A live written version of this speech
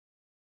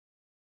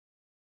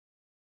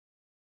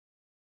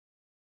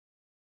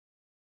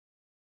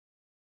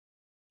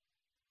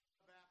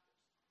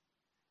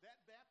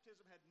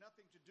baptism had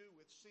nothing to do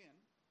with sin.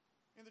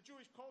 In the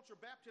Jewish culture,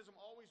 baptism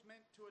always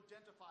meant to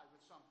identify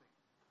with something.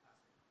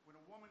 When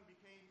a woman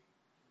became...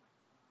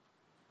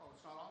 Oh,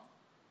 it's not on?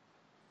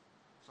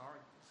 Sorry.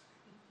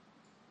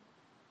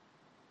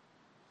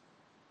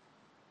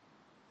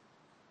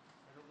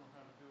 I don't know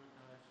how to do it,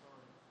 guys.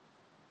 Sorry.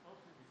 Oh,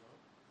 here we go.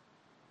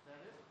 Is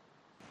that it?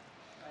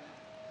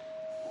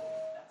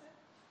 That's it.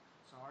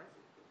 Sorry.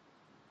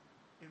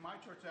 In my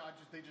church,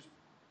 they just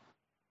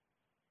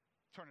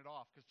turn it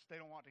off because they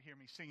don't want to hear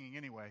me singing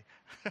anyway.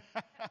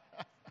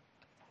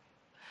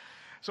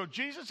 So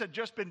Jesus had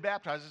just been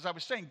baptized. As I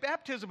was saying,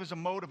 baptism is a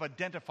mode of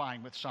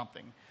identifying with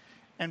something.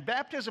 And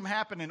baptism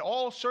happened in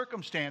all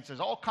circumstances,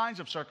 all kinds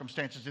of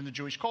circumstances in the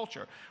Jewish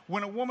culture.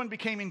 When a woman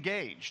became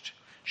engaged,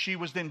 she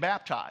was then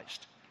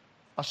baptized.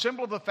 A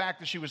symbol of the fact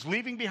that she was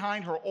leaving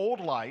behind her old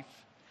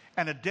life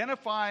and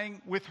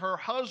identifying with her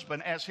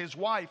husband as his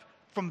wife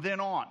from then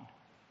on.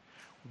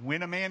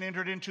 When a man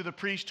entered into the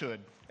priesthood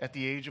at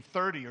the age of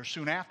 30 or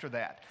soon after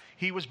that,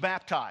 he was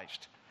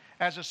baptized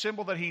as a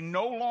symbol that he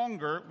no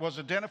longer was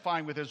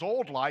identifying with his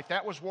old life.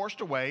 That was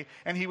washed away,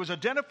 and he was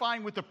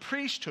identifying with the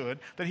priesthood,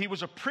 that he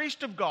was a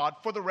priest of God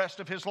for the rest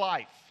of his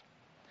life.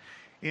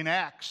 In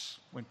Acts,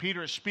 when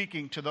Peter is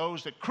speaking to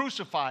those that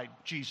crucified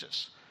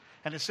Jesus,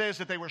 and it says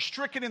that they were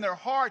stricken in their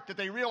heart, that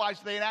they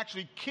realized they had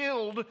actually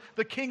killed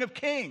the King of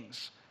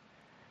Kings.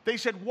 They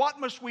said, "What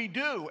must we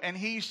do?" And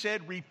he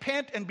said,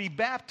 "Repent and be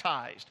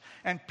baptized."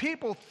 And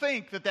people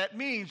think that that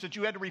means that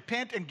you had to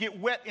repent and get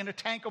wet in a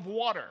tank of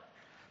water.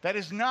 That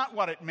is not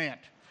what it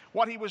meant.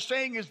 What he was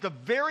saying is the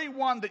very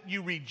one that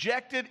you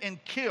rejected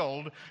and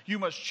killed, you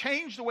must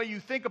change the way you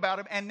think about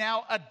him and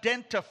now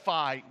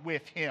identify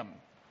with him.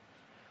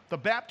 The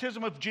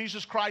baptism of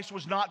Jesus Christ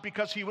was not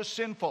because he was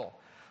sinful.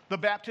 The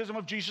baptism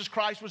of Jesus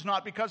Christ was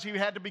not because he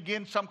had to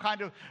begin some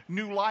kind of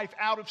new life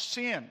out of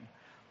sin.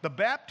 The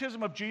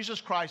baptism of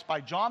Jesus Christ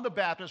by John the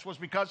Baptist was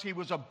because he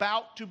was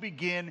about to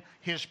begin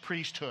his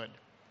priesthood.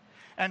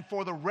 And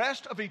for the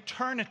rest of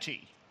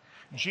eternity,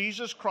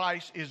 Jesus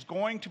Christ is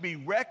going to be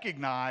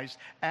recognized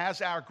as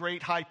our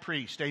great high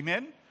priest.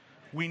 Amen?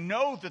 We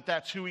know that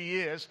that's who he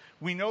is.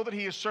 We know that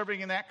he is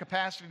serving in that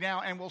capacity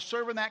now and will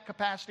serve in that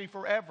capacity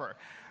forever.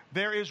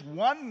 There is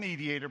one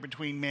mediator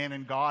between man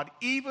and God,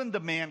 even the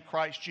man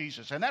Christ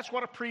Jesus. And that's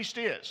what a priest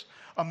is,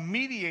 a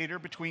mediator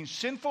between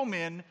sinful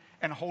men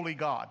and holy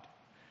God.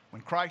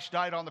 When Christ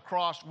died on the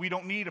cross, we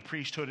don't need a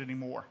priesthood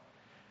anymore.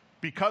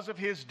 Because of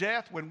his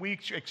death, when we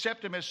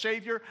accept him as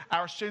Savior,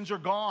 our sins are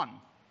gone.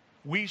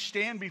 We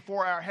stand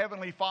before our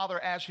Heavenly Father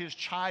as his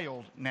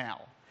child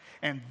now.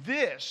 And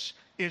this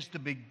is the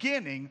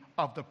beginning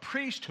of the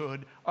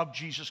priesthood of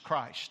Jesus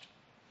Christ.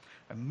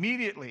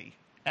 Immediately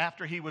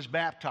after he was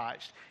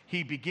baptized,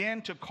 he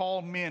began to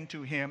call men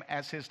to him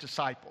as his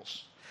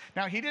disciples.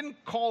 Now, he didn't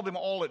call them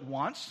all at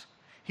once.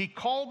 He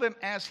called them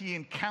as he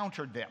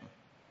encountered them.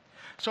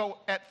 So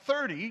at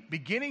 30,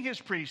 beginning his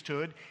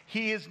priesthood,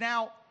 he is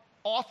now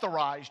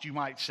authorized, you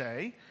might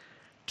say,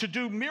 to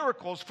do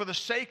miracles for the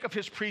sake of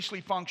his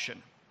priestly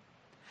function.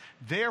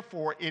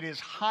 Therefore, it is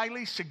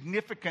highly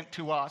significant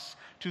to us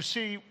to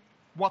see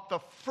what the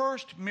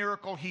first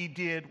miracle he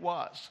did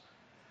was.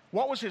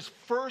 What was his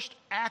first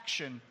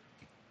action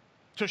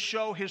to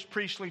show his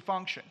priestly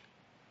function?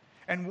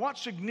 And what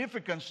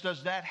significance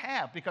does that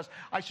have? Because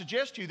I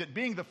suggest to you that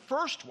being the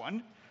first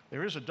one,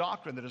 there is a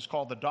doctrine that is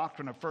called the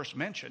doctrine of first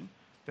mention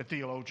that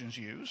theologians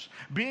use.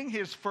 Being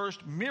his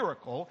first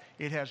miracle,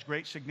 it has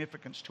great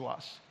significance to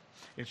us.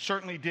 It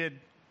certainly did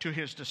to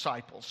his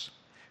disciples.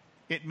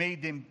 It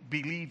made them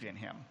believe in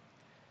him.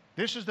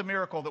 This is the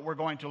miracle that we're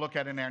going to look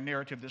at in our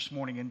narrative this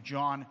morning in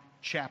John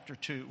chapter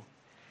 2.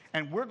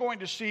 And we're going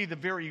to see the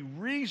very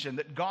reason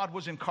that God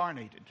was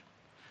incarnated.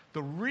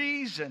 The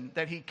reason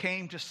that he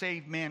came to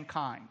save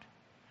mankind.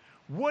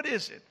 What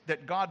is it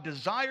that God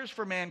desires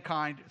for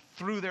mankind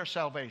through their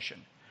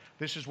salvation?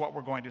 This is what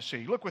we're going to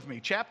see. Look with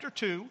me. Chapter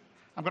 2,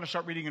 I'm going to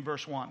start reading in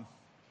verse 1.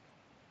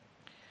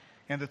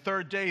 And the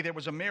third day there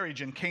was a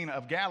marriage in Cana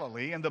of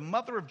Galilee, and the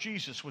mother of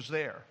Jesus was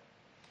there.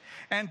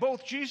 And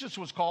both Jesus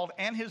was called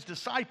and his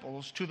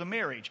disciples to the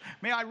marriage.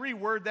 May I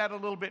reword that a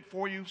little bit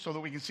for you so that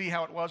we can see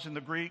how it was in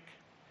the Greek?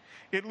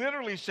 It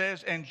literally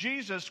says, and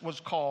Jesus was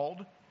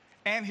called,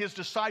 and his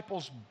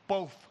disciples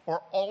both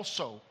or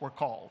also were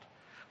called.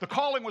 The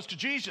calling was to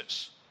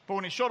Jesus, but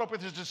when he showed up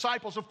with his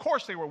disciples, of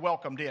course they were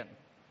welcomed in.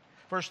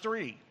 Verse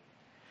 3,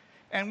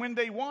 and when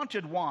they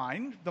wanted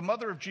wine, the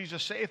mother of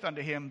Jesus saith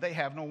unto him, they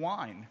have no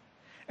wine.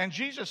 And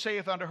Jesus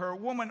saith unto her,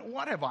 Woman,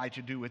 what have I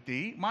to do with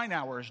thee? Mine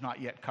hour is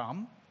not yet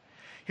come.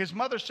 His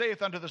mother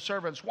saith unto the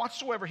servants,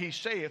 Whatsoever he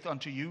saith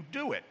unto you,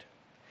 do it.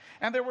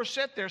 And there were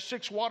set there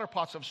 6 water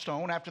pots of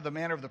stone, after the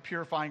manner of the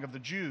purifying of the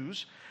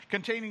Jews,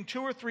 containing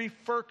 2 or 3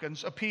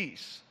 firkins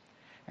apiece.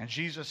 And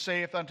Jesus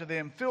saith unto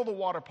them, Fill the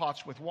water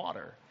pots with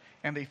water.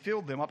 And they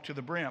filled them up to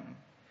the brim.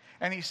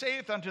 And he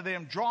saith unto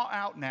them, Draw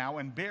out now,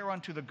 and bear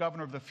unto the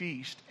governor of the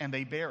feast. And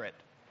they bare it.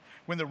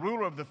 When the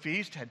ruler of the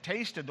feast had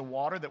tasted the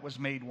water that was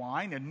made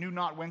wine, and knew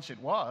not whence it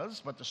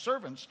was, but the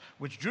servants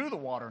which drew the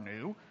water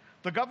knew,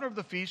 the governor of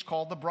the feast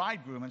called the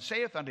bridegroom, and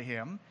saith unto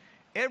him,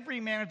 Every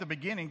man at the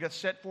beginning doth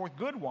set forth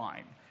good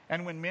wine,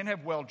 and when men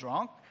have well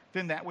drunk,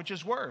 then that which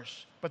is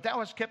worse. But thou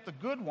hast kept the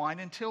good wine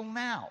until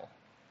now.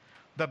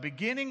 The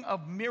beginning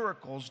of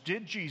miracles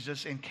did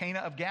Jesus in Cana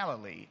of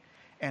Galilee,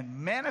 and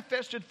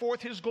manifested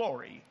forth his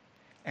glory,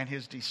 and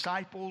his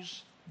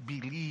disciples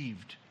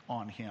believed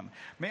on him.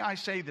 May I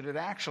say that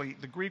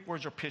the Greek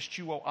words are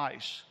pistuo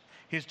eis.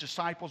 His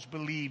disciples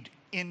believed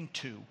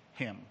into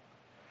him.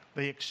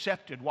 They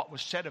accepted what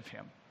was said of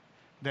him,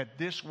 that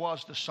this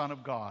was the Son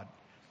of God,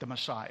 the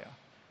Messiah.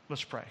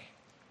 Let's pray.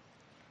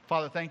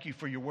 Father, thank you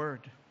for your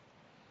word.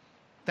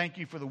 Thank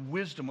you for the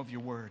wisdom of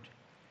your word.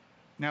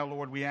 Now,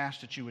 Lord, we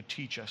ask that you would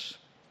teach us.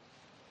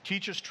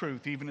 Teach us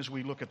truth, even as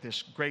we look at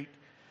this great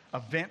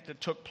event that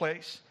took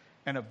place,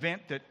 an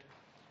event that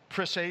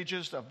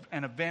presages,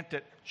 an event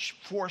that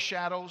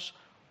foreshadows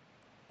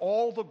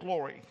all the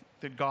glory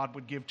that God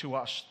would give to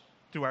us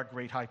through our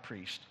great high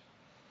priest.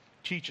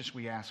 Teach us,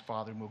 we ask,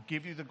 Father, and we'll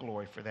give you the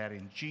glory for that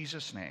in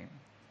Jesus' name.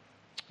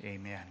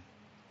 Amen.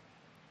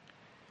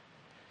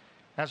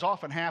 As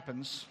often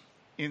happens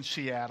in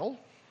Seattle,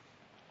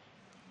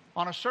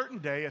 on a certain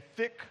day, a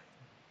thick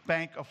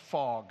bank of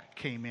fog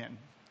came in.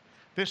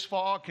 This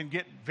fog can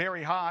get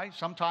very high.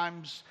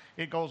 Sometimes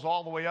it goes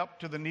all the way up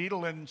to the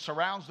needle and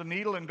surrounds the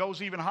needle and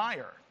goes even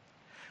higher.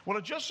 Well,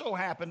 it just so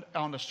happened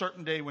on a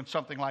certain day when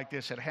something like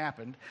this had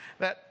happened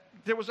that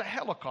there was a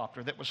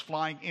helicopter that was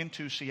flying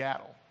into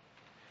Seattle.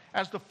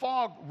 As the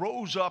fog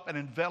rose up and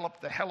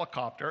enveloped the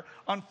helicopter,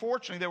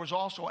 unfortunately, there was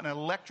also an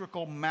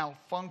electrical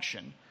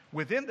malfunction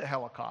within the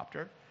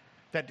helicopter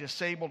that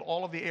disabled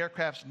all of the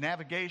aircraft's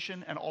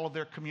navigation and all of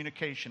their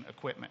communication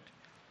equipment.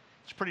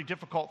 It's a pretty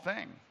difficult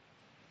thing.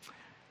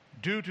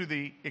 Due to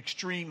the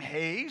extreme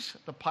haze,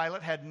 the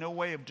pilot had no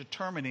way of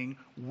determining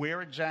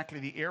where exactly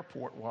the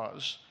airport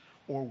was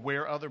or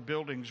where other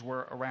buildings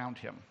were around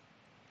him.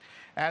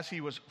 As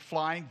he was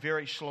flying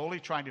very slowly,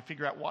 trying to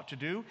figure out what to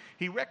do,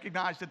 he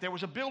recognized that there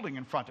was a building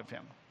in front of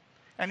him.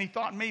 And he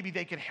thought maybe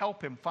they could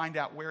help him find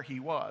out where he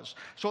was.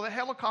 So the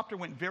helicopter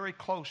went very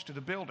close to the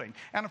building.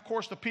 And of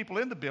course, the people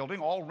in the building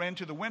all ran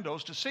to the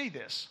windows to see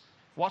this.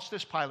 What's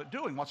this pilot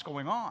doing? What's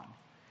going on?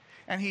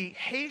 And he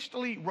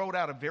hastily wrote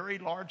out a very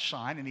large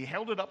sign, and he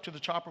held it up to the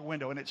chopper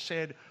window, and it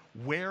said,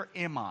 "Where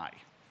am I?"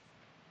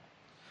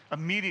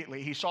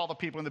 Immediately, he saw the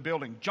people in the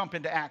building jump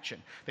into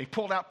action. They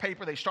pulled out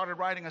paper, they started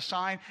writing a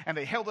sign, and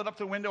they held it up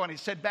to the window, and he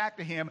said back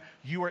to him,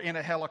 "You are in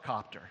a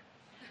helicopter."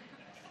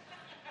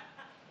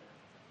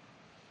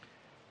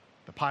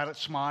 The pilot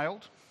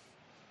smiled,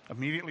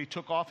 immediately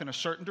took off in a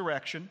certain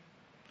direction.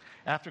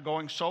 After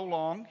going so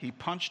long, he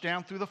punched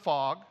down through the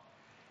fog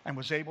and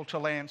was able to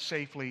land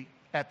safely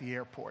at the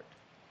airport.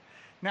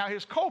 Now,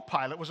 his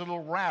co-pilot was a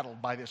little rattled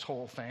by this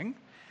whole thing,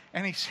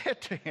 and he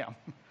said to him,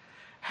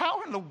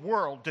 "How in the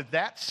world did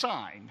that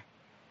sign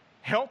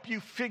help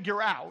you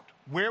figure out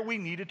where we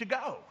needed to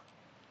go?"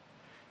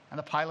 And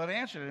the pilot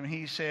answered him, and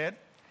he said,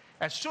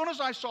 "As soon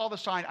as I saw the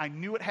sign, I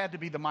knew it had to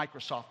be the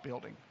Microsoft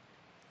building."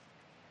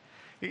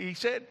 He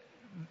said,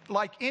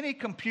 like any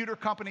computer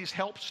company's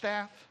help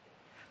staff,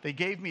 they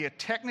gave me a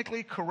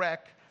technically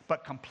correct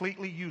but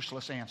completely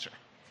useless answer.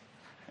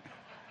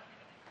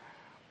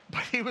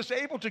 But he was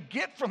able to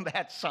get from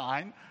that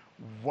sign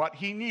what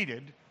he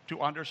needed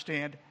to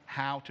understand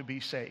how to be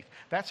safe.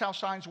 That's how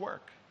signs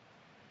work.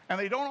 And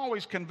they don't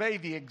always convey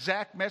the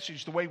exact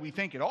message the way we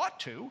think it ought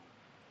to,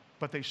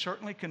 but they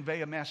certainly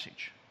convey a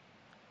message.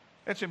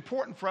 It's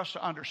important for us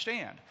to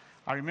understand.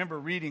 I remember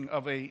reading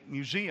of a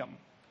museum.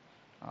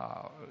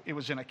 It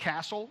was in a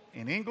castle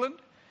in England,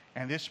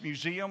 and this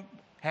museum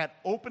had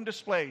open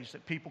displays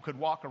that people could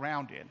walk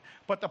around in.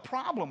 But the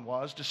problem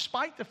was,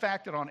 despite the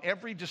fact that on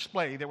every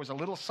display there was a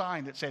little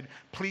sign that said,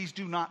 "Please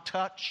do not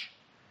touch,"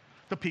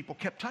 the people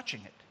kept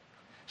touching it,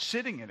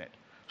 sitting in it,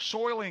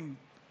 soiling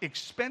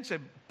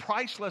expensive,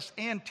 priceless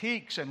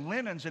antiques and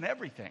linens and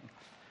everything.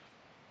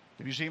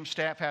 The museum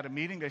staff had a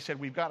meeting. They said,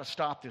 "We've got to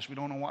stop this. We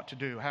don't know what to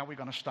do. How are we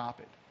going to stop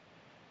it?"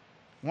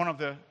 One of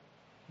the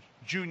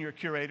junior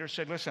curators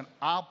said, "Listen,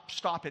 I'll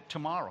stop it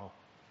tomorrow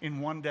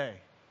in one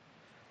day."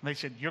 And they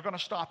said, "You're going to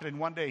stop it in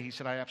one day?" He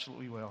said, "I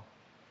absolutely will."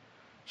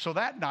 So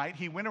that night,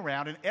 he went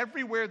around, and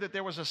everywhere that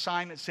there was a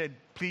sign that said,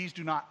 "Please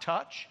do not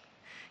touch,"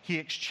 he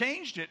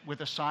exchanged it with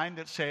a sign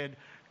that said,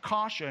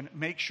 "Caution,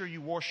 make sure you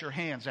wash your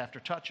hands after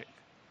touching."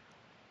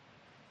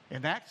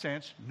 In that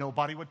sense,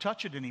 nobody would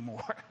touch it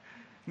anymore.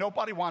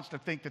 Nobody wants to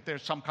think that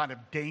there's some kind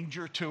of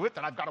danger to it,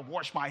 that I've got to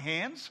wash my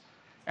hands,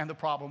 and the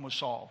problem was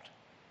solved.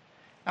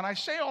 And I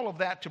say all of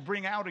that to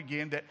bring out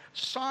again that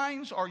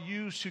signs are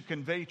used to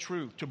convey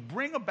truth, to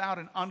bring about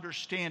an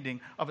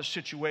understanding of a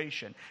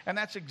situation. And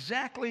that's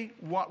exactly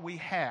what we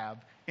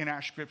have in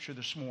our scripture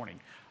this morning,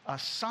 a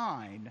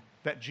sign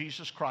that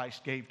Jesus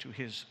Christ gave to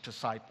his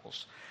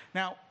disciples.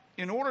 Now,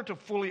 in order to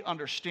fully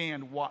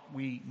understand what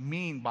we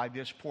mean by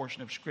this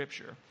portion of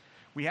scripture,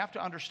 we have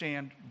to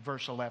understand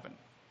verse 11.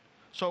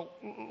 So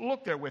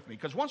look there with me,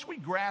 because once we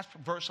grasp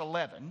verse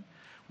 11,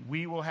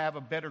 we will have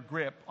a better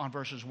grip on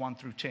verses 1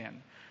 through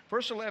 10.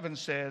 Verse 11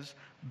 says,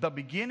 "The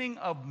beginning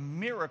of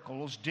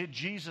miracles did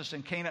Jesus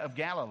in Cana of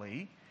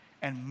Galilee,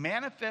 and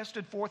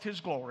manifested forth his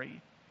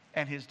glory,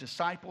 and his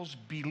disciples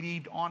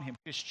believed on him.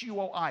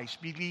 Pistuo-eis,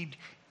 believed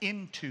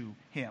into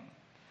him.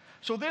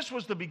 So this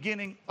was the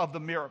beginning of the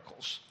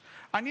miracles.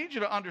 I need you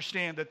to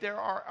understand that there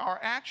are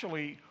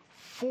actually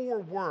 4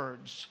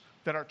 words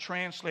that are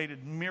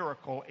translated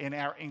miracle in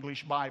our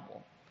English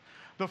Bible.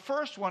 The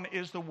first one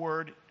is the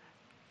word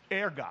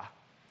erga.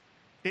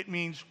 It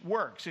means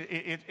works.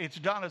 It's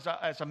done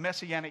as a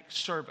messianic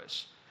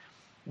service.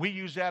 We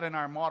use that in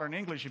our modern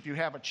English. If you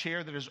have a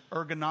chair that is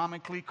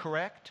ergonomically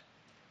correct,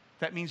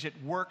 that means it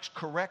works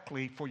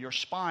correctly for your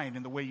spine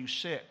and the way you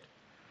sit.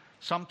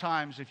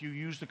 Sometimes if you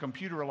use the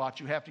computer a lot,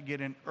 you have to get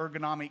an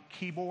ergonomic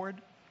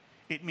keyboard.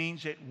 It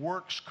means it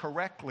works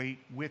correctly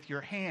with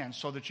your hands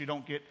so that you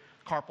don't get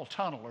carpal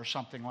tunnel or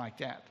something like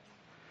that.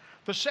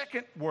 The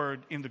second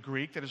word in the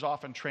Greek that is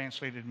often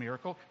translated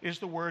miracle is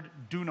the word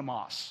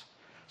dunamos.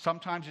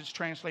 Sometimes it's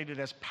translated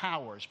as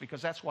powers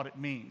because that's what it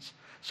means.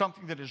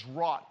 Something that is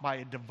wrought by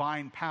a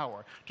divine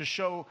power to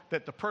show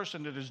that the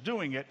person that is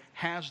doing it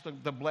has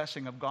the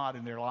blessing of God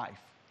in their life.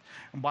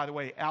 And by the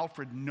way,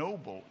 Alfred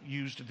Nobel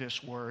used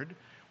this word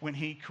when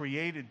he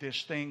created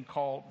this thing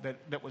called,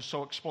 that was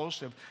so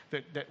explosive,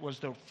 that was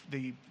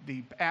the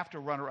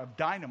afterrunner of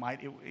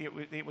dynamite.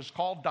 It was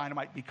called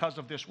dynamite because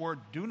of this word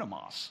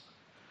dunamos.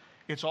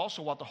 It's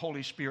also what the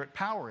Holy Spirit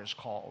power is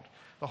called.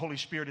 The Holy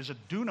Spirit is a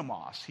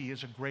dunamos. He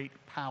is a great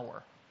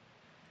power.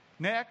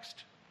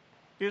 Next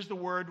is the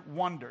word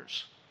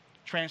wonders,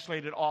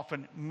 translated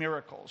often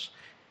miracles.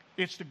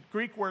 It's the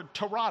Greek word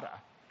terata,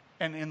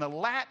 and in the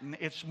Latin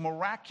it's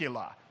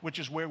miracula, which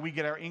is where we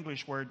get our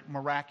English word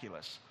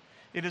miraculous.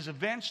 It is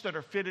events that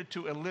are fitted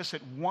to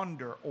elicit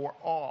wonder or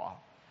awe.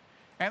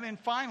 And then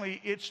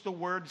finally, it's the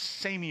word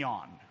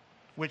semeion,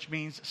 which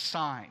means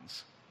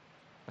signs.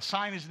 A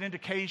sign is an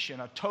indication,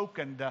 a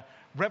token, the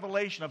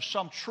revelation of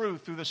some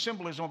truth through the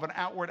symbolism of an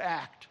outward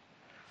act.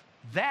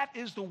 That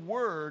is the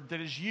word that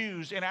is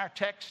used in our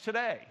text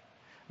today.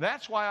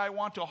 That's why I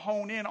want to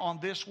hone in on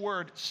this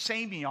word,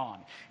 semeion.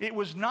 It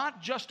was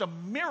not just a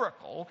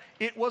miracle,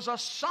 it was a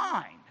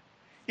sign.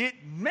 It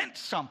meant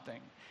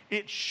something.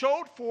 It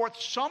showed forth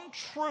some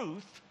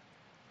truth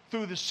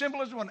through the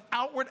symbolism of an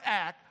outward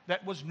act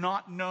that was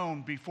not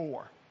known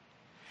before.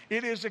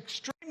 It is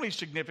extremely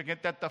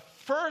significant that the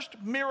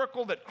first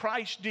miracle that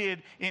Christ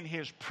did in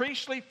his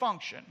priestly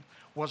function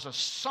was a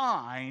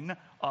sign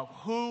of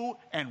who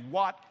and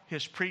what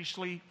his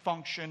priestly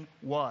function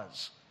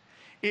was.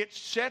 It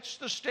sets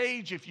the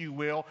stage, if you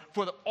will,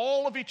 for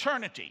all of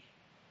eternity.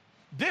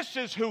 This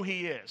is who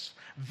he is.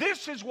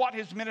 This is what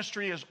his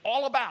ministry is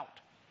all about.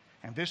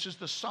 And this is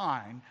the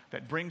sign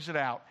that brings it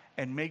out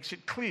and makes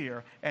it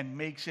clear and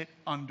makes it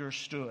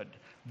understood.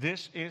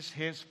 This is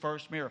his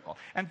first miracle.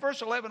 And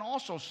verse 11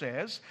 also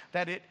says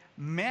that it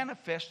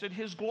manifested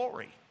his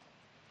glory.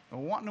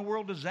 Well, what in the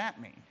world does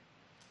that mean?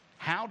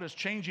 How does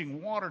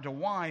changing water to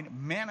wine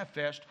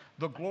manifest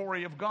the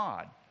glory of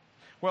God?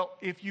 Well,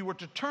 if you were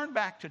to turn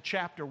back to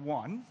chapter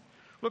 1,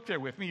 look there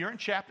with me. You're in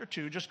chapter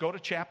 2. Just go to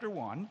chapter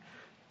 1.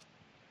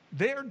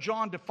 There,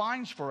 John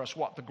defines for us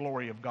what the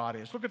glory of God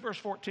is. Look at verse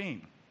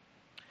 14.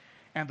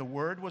 And the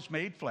Word was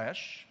made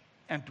flesh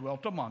and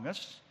dwelt among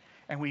us,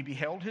 and we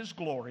beheld his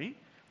glory.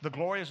 The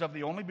glory is of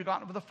the only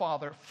begotten of the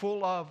Father,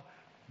 full of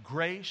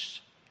grace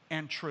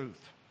and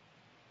truth.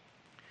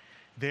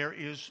 There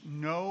is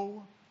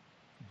no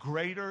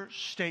greater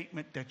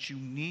statement that you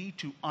need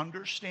to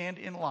understand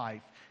in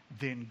life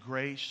than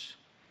grace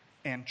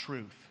and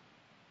truth.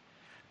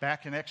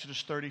 Back in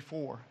Exodus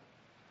 34,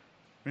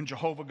 when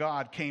Jehovah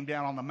God came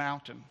down on the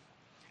mountain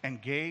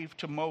and gave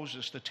to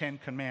Moses the 10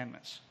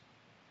 Commandments,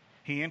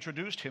 he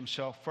introduced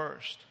himself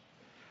first.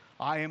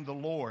 I am the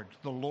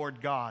Lord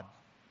God.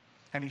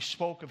 And he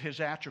spoke of his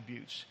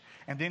attributes.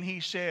 And then he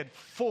said,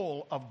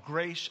 full of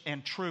grace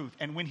and truth.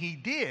 And when he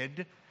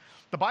did,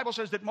 the Bible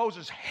says that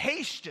Moses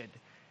hasted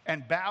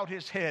and bowed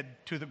his head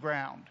to the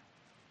ground.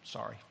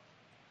 Sorry.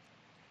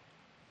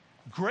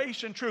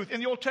 Grace and truth. In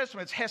the Old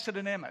Testament, it's hesed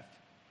and emeth.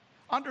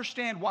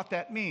 Understand what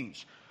that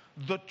means.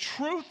 The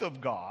truth of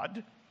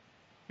God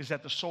is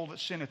that the soul that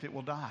sinneth, it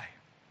will die.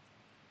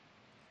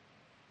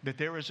 That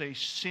there is a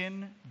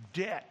sin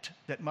debt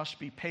that must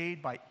be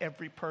paid by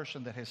every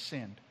person that has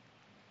sinned.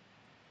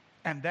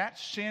 And that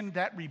sin,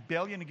 that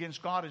rebellion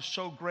against God is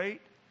so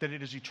great that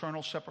it is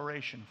eternal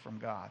separation from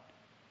God.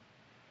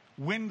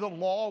 When the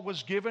law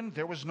was given,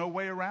 there was no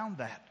way around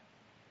that.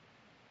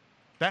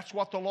 That's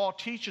what the law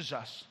teaches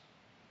us,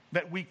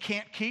 that we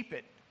can't keep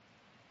it,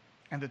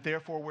 and that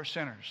therefore we're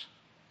sinners.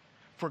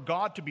 For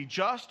God to be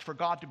just, for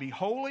God to be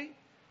holy,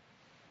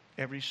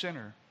 every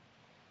sinner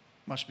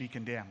must be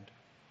condemned.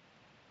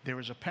 There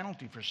is a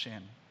penalty for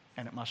sin,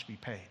 and it must be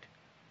paid.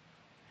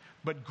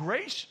 But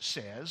grace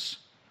says,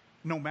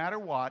 no matter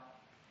what,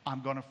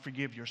 I'm going to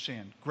forgive your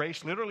sin.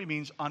 Grace literally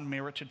means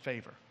unmerited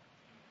favor.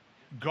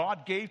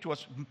 God gave to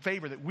us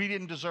favor that we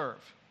didn't deserve.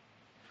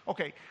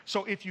 Okay,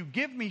 so if you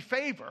give me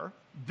favor,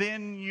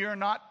 then you're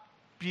not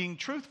being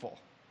truthful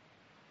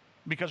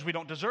because we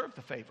don't deserve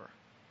the favor.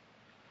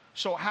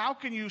 So how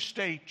can you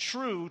stay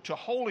true to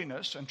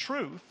holiness and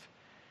truth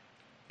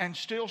and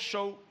still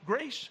show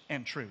grace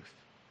and truth?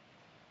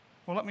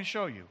 Well, let me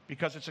show you,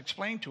 because it's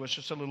explained to us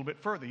just a little bit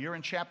further. You're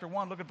in chapter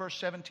 1. Look at verse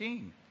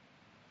 17.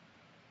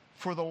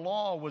 For the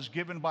law was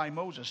given by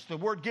Moses. The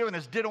word given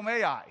is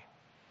didomai.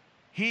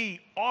 He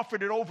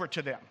offered it over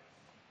to them.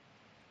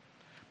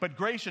 But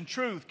grace and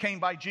truth came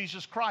by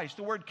Jesus Christ.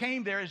 The word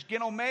came there is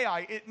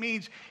ginomai. It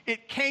means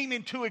it came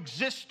into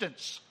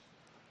existence.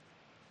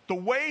 The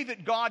way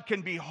that God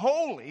can be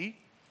holy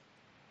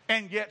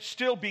and yet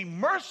still be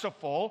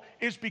merciful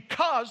is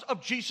because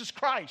of Jesus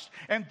Christ.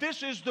 And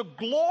this is the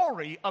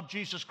glory of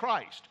Jesus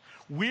Christ.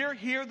 We're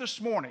here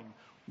this morning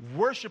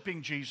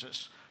worshiping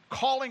Jesus,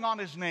 calling on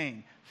his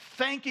name,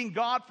 thanking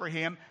God for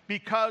him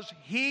because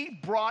he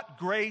brought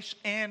grace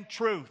and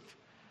truth.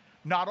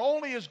 Not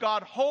only is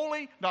God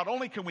holy, not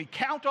only can we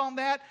count on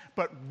that,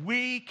 but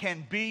we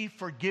can be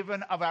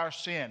forgiven of our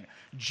sin.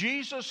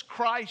 Jesus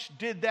Christ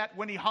did that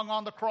when he hung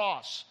on the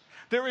cross.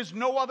 There is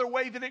no other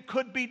way that it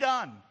could be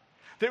done.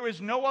 There is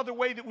no other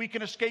way that we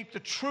can escape the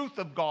truth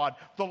of God,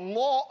 the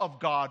law of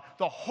God,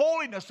 the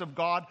holiness of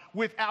God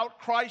without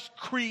Christ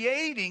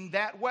creating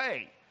that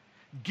way.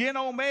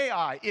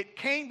 Ginomai, it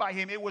came by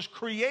him. It was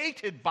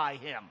created by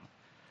him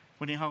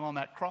when he hung on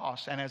that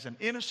cross. And as an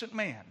innocent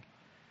man,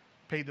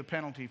 paid the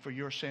penalty for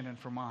your sin and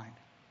for mine.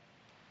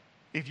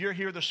 If you're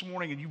here this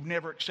morning and you've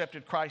never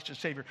accepted Christ as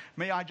Savior,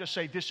 may I just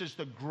say this is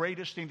the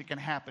greatest thing that can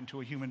happen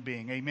to a human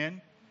being. Amen?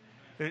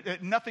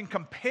 Nothing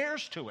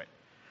compares to it.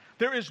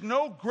 There is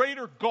no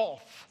greater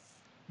gulf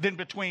than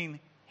between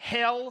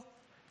hell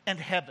and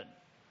heaven.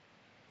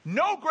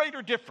 No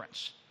greater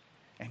difference.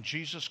 And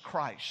Jesus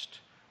Christ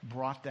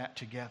brought that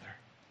together.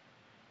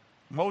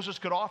 Moses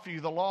could offer you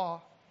the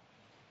law,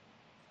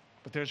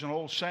 but there's an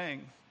old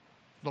saying,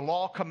 the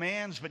law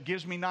commands but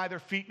gives me neither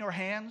feet nor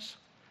hands.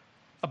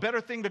 A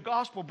better thing the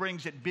gospel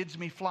brings, it bids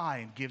me fly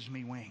and gives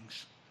me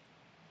wings.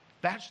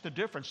 That's the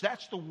difference.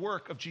 That's the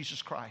work of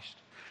Jesus Christ.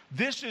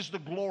 This is the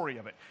glory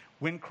of it.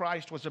 When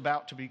Christ was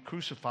about to be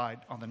crucified,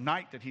 on the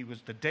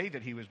day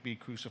that he was being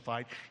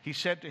crucified, he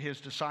said to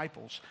his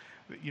disciples,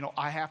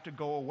 I have to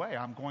go away.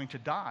 I'm going to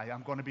die.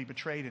 I'm going to be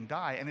betrayed and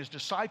die. And his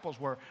disciples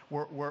were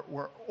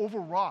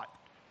overwrought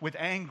with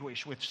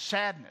anguish, with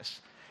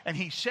sadness. And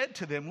he said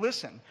to them,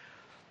 listen,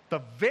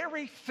 the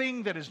very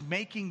thing that is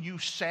making you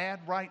sad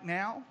right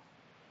now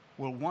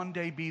will one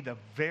day be the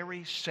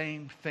very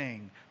same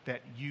thing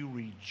that you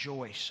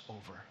rejoice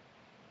over.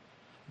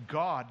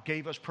 God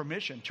gave us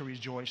permission to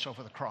rejoice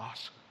over the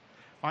cross.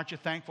 Aren't you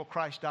thankful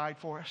Christ died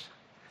for us?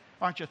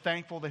 Aren't you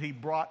thankful that he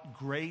brought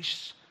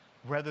grace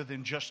rather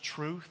than just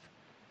truth?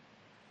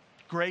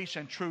 Grace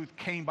and truth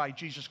came by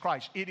Jesus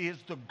Christ. It is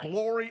the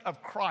glory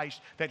of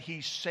Christ that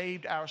he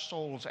saved our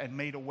souls and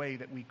made a way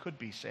that we could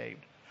be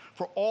saved.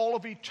 For all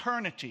of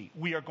eternity,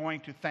 we are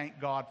going to thank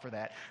God for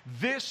that.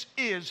 This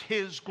is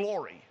his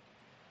glory.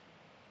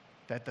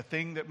 That the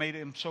thing that made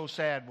him so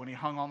sad when he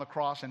hung on the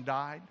cross and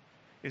died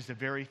is the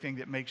very thing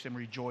that makes him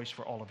rejoice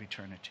for all of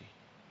eternity.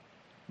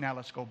 Now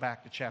let's go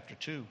back to chapter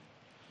 2.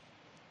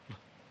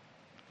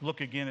 Look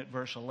again at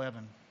verse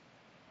 11.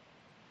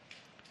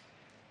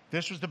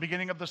 This was the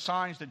beginning of the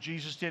signs that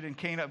Jesus did in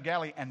Cana of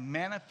Galilee and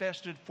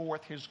manifested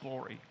forth his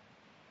glory.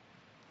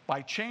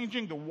 By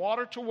changing the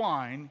water to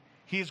wine,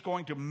 he is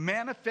going to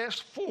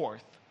manifest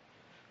forth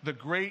the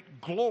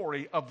great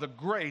glory of the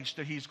grace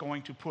that he's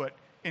going to put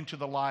into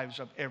the lives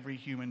of every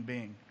human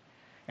being.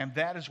 And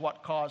that is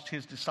what caused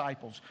his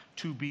disciples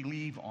to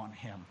believe on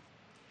him.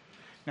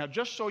 Now,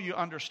 just so you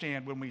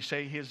understand, when we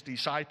say his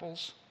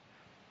disciples,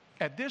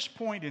 at this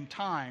point in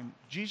time,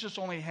 Jesus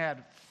only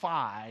had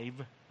 5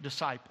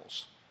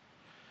 disciples.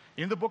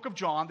 In the book of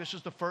John, this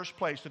is the first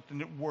place that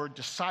the word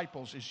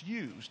disciples is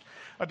used.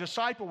 A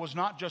disciple was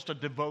not just a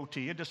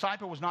devotee. A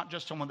disciple was not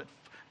just someone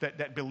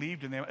that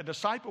believed in them. A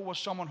disciple was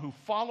someone who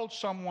followed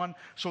someone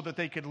so that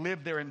they could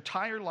live their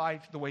entire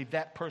life the way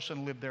that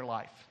person lived their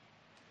life.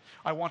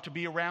 I want to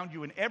be around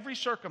you in every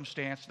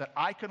circumstance that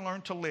I can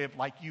learn to live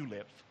like you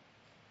live.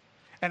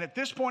 And at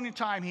this point in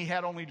time, he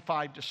had only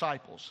 5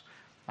 disciples.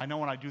 I know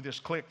when I do this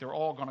click, they're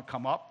all going to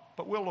come up,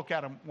 but we'll look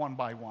at them one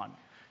by one.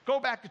 Go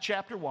back to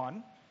chapter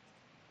 1,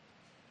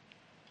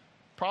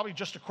 probably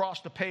just across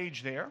the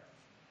page there.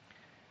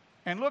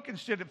 And look,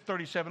 instead of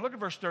 37, look at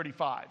verse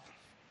 35.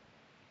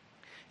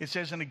 It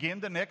says, and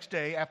again the next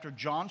day after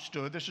John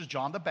stood, this is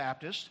John the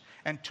Baptist,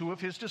 and 2 of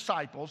his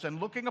disciples,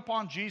 and looking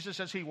upon Jesus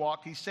as he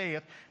walked, he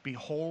saith,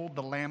 behold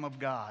the Lamb of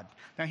God.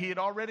 Now he had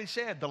already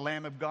said, the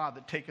Lamb of God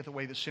that taketh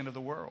away the sin of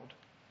the world.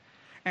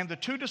 And the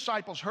 2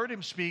 disciples heard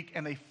him speak,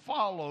 and they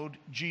followed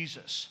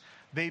Jesus.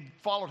 They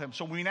followed him.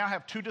 So we now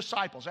have 2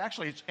 disciples.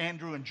 Actually, it's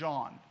Andrew and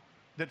John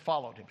that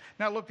followed him.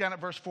 Now look down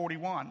at verse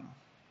 41.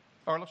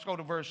 Or let's go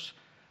to verse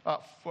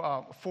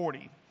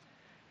 40.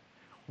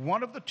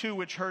 One of the 2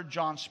 which heard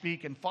John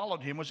speak and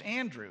followed him was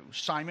Andrew,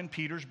 Simon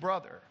Peter's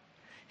brother.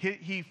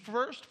 he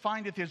first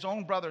findeth his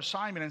own brother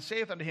Simon, and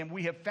saith unto him,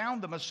 We have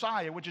found the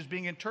Messiah, which is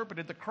being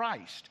interpreted the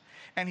Christ.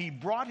 And he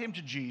brought him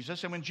to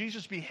Jesus, and when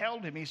Jesus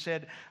beheld him, he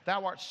said,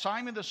 Thou art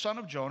Simon the son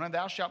of Jonah, and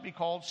thou shalt be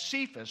called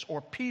Cephas,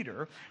 or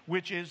Peter,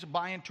 which is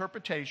by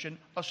interpretation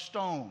a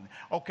stone.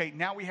 Okay,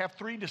 now we have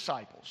 3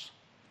 disciples.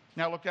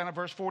 Now look down at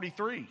verse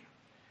 43.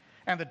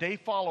 And the day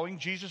following,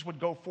 Jesus would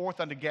go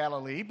forth unto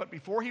Galilee, but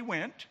before he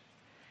went,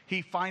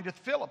 he findeth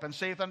Philip, and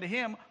saith unto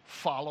him,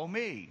 Follow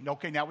me.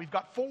 Okay, now we've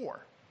got 4.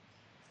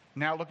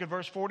 Now look at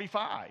verse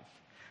 45.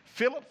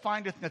 Philip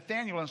findeth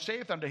Nathanael, and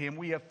saith unto him,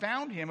 We have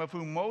found him of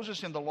whom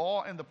Moses in the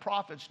law and the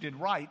prophets did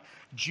write,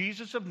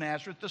 Jesus of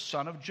Nazareth, the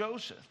son of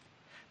Joseph.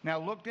 Now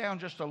look down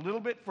just a little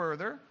bit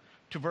further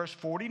to verse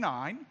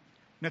 49.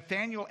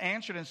 Nathanael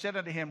answered and said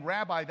unto him,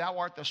 Rabbi, thou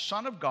art the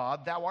Son of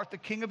God, thou art the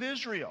King of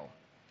Israel.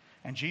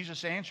 And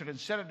Jesus answered and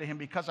said unto him,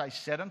 Because I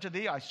said unto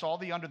thee, I saw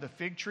thee under the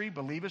fig tree,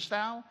 believest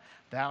thou?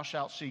 Thou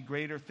shalt see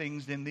greater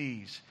things than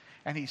these.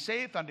 And he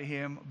saith unto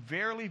him,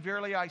 Verily,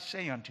 verily, I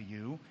say unto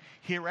you,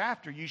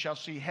 hereafter ye shall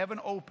see heaven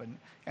open,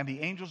 and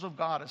the angels of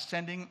God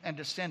ascending and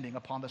descending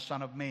upon the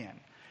Son of Man.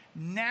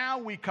 Now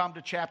we come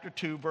to chapter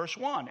 2, verse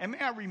 1. And may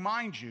I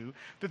remind you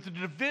that the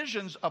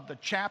divisions of the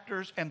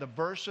chapters and the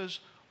verses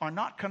are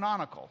not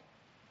canonical.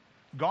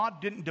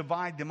 God didn't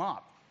divide them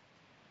up.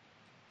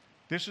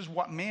 This is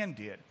what man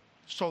did.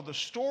 So the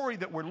story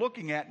that we're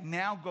looking at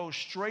now goes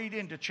straight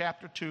into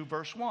chapter 2,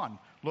 verse 1.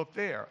 Look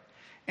there.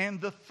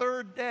 And the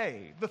third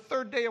day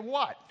of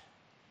what?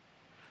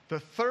 The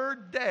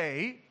third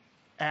day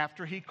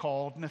after he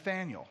called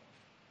Nathanael.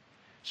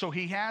 So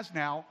he has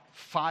now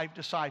 5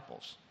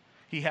 disciples.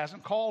 He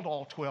hasn't called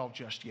all 12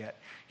 just yet.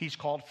 He's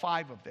called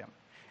 5 of them.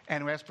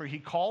 And as for he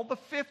called the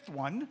 5th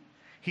one,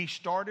 he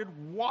started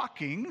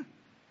walking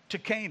to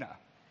Cana.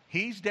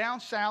 He's down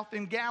south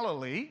in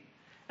Galilee,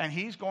 and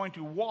he's going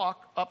to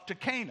walk up to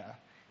Cana.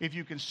 If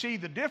you can see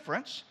the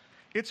difference,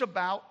 it's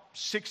about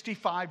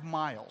 65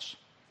 miles.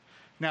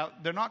 Now,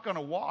 they're not going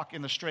to walk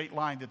in the straight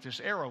line that this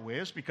arrow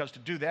is, because to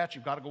do that,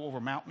 you've got to go over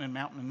mountain and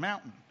mountain and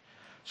mountain.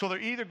 So they're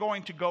either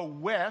going to go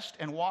west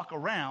and walk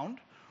around,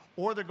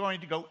 or they're going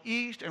to go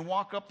east and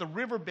walk up the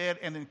riverbed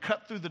and then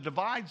cut through the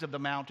divides of the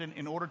mountain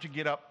in order to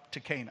get up to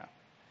Cana.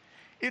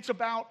 It's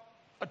about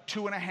a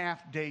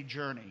 2.5-day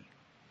journey.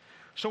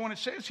 So when it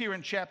says here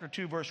in chapter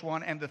 2, verse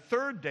 1, and the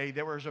third day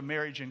there was a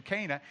marriage in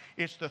Cana,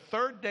 it's the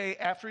third day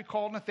after he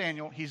called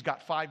Nathanael. He's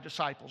got 5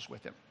 disciples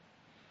with him.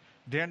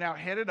 They're now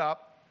headed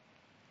up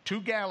to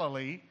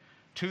Galilee,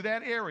 to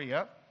that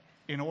area,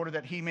 in order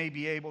that he may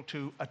be able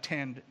to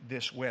attend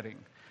this wedding.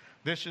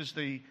 This is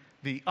the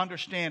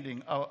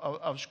understanding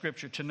of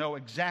Scripture, to know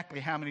exactly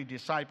how many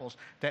disciples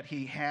that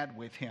he had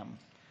with him.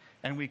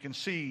 And we can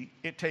see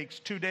it takes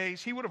 2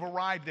 days. He would have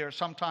arrived there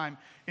sometime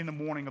in the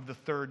morning of the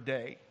third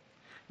day.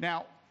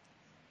 Now,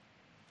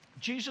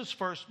 Jesus'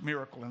 first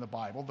miracle in the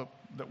Bible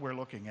that we're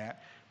looking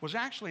at was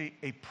actually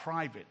a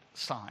private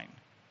sign.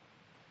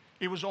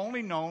 It was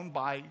only known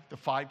by the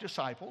 5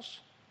 disciples.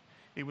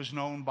 It was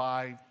known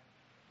by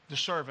the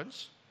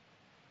servants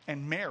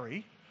and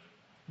Mary,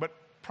 but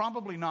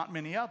probably not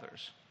many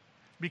others,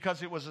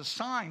 because it was a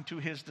sign to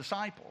his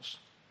disciples.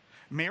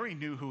 Mary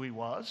knew who he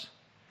was.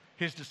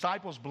 His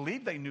disciples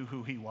believed they knew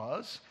who he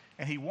was,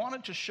 and he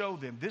wanted to show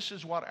them, this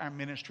is what our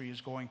ministry is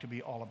going to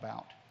be all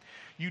about.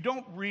 You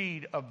don't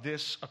read of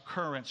this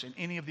occurrence in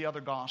any of the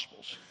other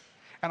Gospels.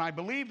 And I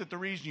believe that the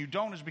reason you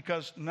don't is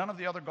because none of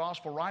the other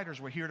Gospel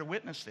writers were here to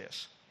witness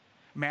this.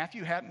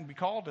 Matthew hadn't been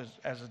called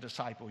as a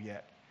disciple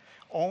yet.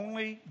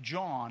 Only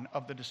John,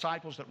 of the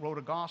disciples that wrote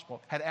a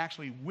Gospel, had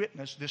actually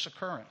witnessed this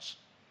occurrence.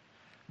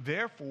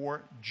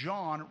 Therefore,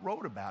 John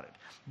wrote about it.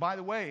 By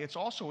the way, it's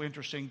also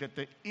interesting that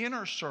the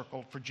inner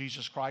circle for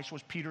Jesus Christ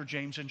was Peter,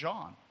 James, and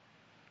John.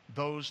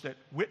 Those that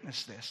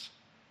witnessed this.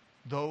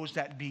 Those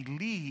that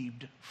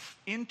believed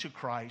into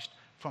Christ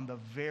from the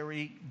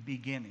very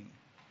beginning.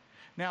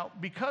 Now,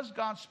 because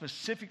God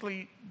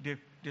specifically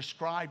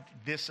described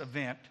this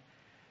event,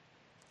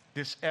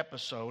 this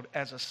episode,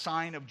 as a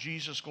sign of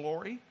Jesus'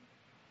 glory,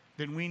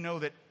 then we know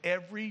that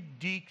every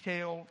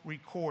detail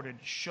recorded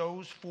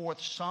shows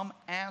forth some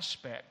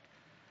aspect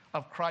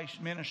of Christ's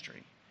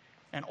ministry.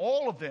 And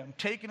all of them,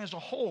 taken as a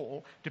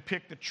whole,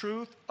 depict the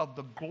truth of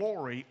the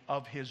glory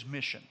of his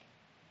mission.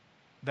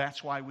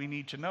 That's why we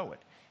need to know it.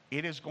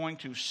 It is going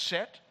to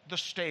set the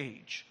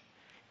stage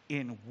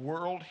in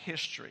world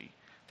history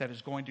that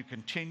is going to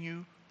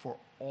continue for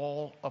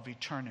all of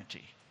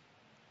eternity.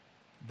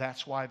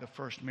 That's why the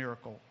first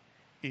miracle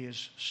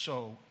is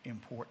so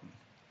important.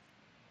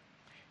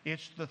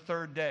 It's the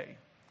third day.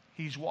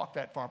 He's walked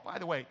that far. By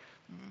the way,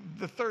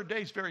 the third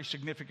day is very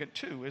significant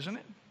too, isn't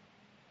it?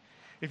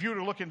 If you were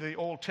to look into the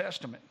Old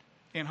Testament,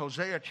 in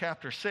Hosea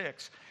chapter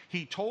 6,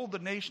 he told the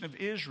nation of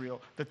Israel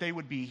that they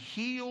would be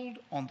healed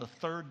on the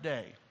third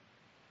day.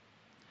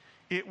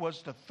 It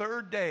was the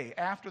third day,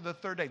 after the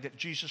third day, that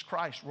Jesus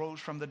Christ rose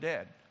from the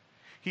dead.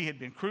 He had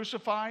been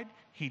crucified,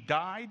 he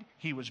died,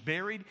 he was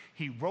buried,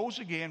 he rose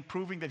again,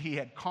 proving that he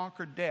had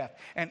conquered death.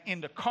 And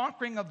in the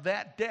conquering of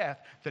that death,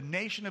 the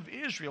nation of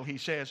Israel, he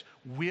says,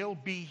 will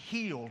be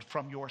healed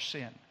from your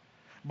sin.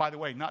 By the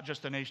way, not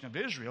just the nation of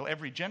Israel,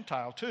 every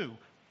Gentile too,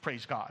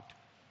 praise God.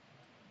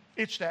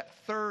 It's that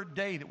third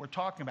day that we're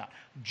talking about.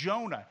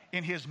 Jonah,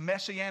 in his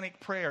messianic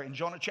prayer in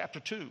Jonah chapter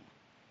 2,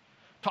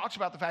 talks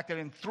about the fact that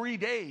in 3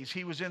 days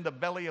he was in the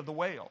belly of the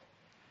whale.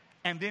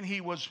 And then he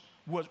was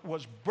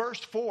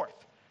burst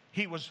forth.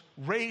 He was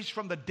raised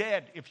from the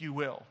dead, if you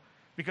will.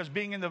 Because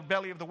being in the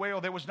belly of the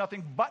whale, there was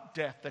nothing but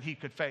death that he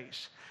could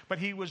face. But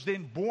he was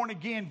then born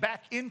again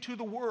back into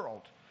the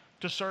world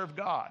to serve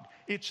God.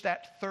 It's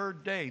that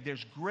third day.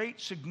 There's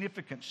great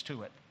significance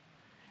to it.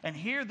 And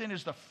here then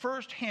is the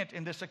first hint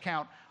in this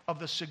account of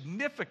the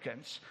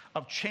significance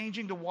of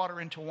changing the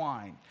water into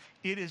wine.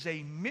 It is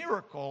a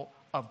miracle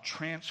of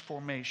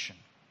transformation.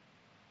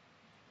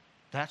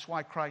 That's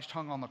why Christ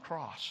hung on the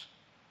cross,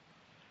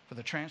 for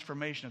the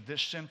transformation of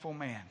this sinful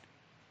man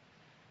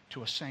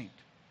to a saint,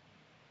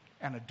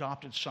 an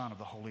adopted son of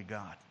the Holy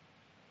God.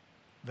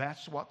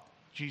 That's what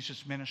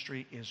Jesus'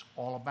 ministry is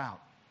all about.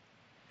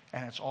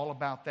 And it's all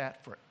about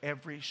that for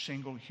every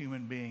single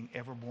human being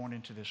ever born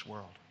into this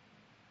world.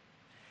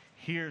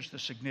 Here's the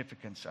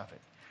significance of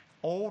it.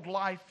 Old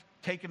life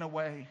taken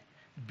away,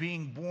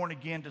 being born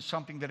again to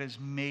something that is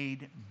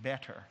made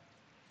better.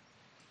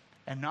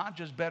 And not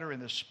just better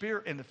in the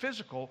spirit, in the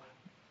physical,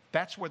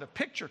 that's where the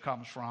picture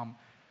comes from,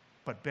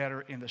 but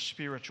better in the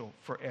spiritual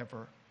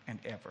forever and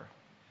ever.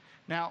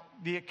 Now,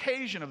 the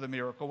occasion of the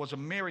miracle was a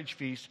marriage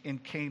feast in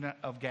Cana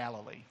of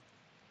Galilee.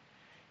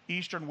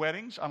 Eastern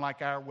weddings,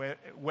 unlike our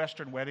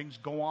Western weddings,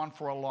 go on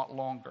for a lot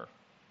longer.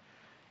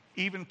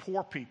 Even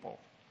poor people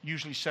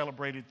usually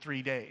celebrated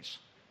 3 days.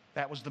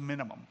 That was the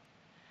minimum.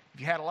 If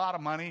you had a lot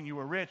of money and you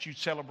were rich, you'd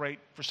celebrate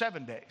for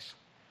 7 days.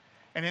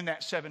 And in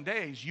that 7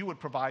 days, you would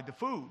provide the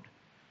food.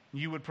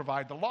 You would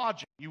provide the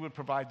lodging. You would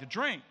provide the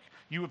drink.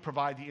 You would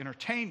provide the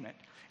entertainment.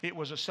 It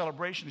was a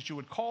celebration that you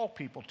would call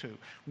people to.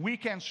 We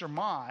can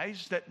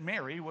surmise that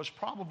Mary was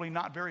probably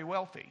not very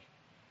wealthy.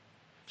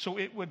 So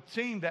it would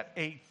seem that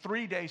a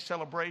 3-day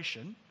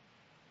celebration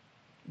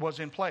was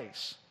in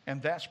place. And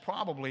that's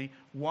probably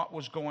what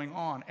was going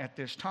on at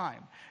this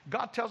time.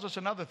 God tells us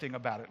another thing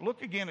about it.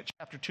 Look again at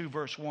chapter 2,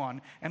 verse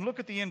 1, and look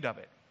at the end of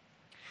it.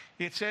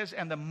 It says,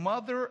 and the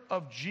mother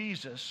of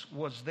Jesus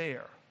was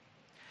there.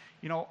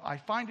 You know, I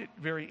find it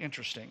very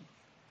interesting.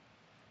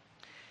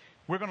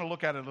 We're going to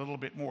look at it a little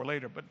bit more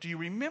later, but do you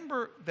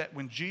remember that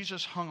when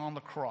Jesus hung on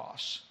the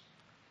cross,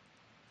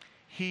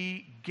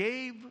 he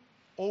gave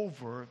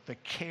over the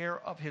care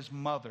of his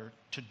mother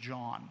to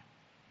John?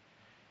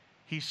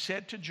 He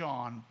said to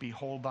John,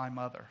 behold thy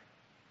mother.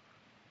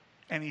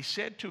 And he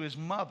said to his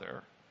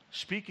mother,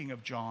 speaking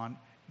of John,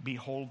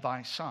 behold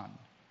thy son.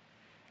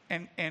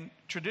 And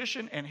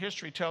tradition and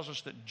history tells us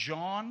that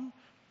John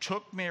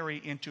took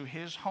Mary into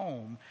his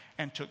home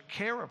and took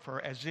care of her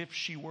as if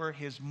she were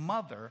his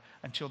mother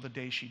until the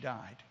day she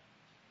died.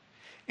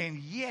 And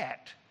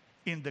yet,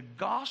 in the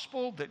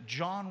gospel that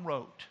John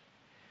wrote,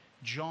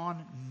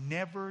 John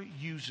never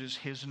uses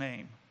his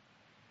name.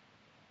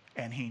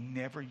 And he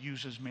never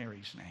uses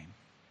Mary's name.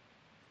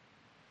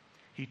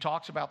 He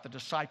talks about the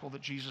disciple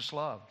that Jesus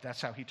loved.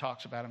 That's how he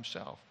talks about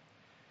himself.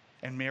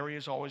 And Mary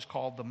is always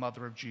called the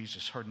mother of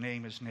Jesus. Her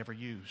name is never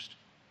used.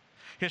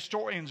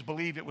 Historians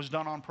believe it was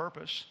done on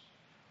purpose,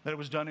 that it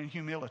was done in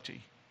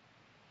humility.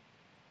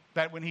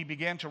 That when he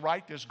began to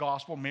write this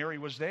gospel, Mary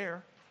was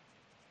there.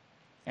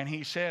 And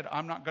he said,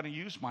 I'm not going to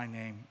use my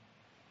name,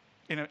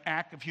 in an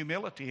act of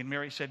humility. And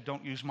Mary said,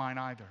 don't use mine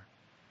either,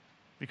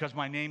 because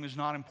my name is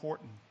not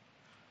important.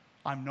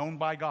 I'm known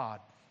by God,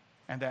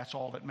 and that's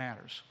all that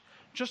matters.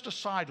 Just a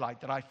sidelight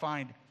that I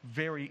find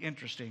very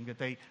interesting, that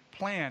they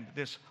planned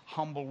this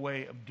humble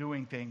way of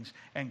doing things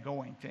and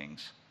going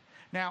things.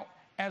 Now,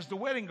 as the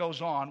wedding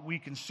goes on, we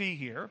can see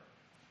here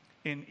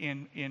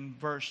in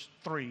verse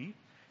 3,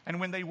 and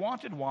when they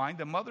wanted wine,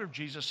 the mother of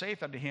Jesus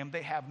saith unto him,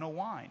 they have no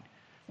wine.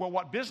 Well,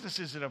 what business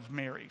is it of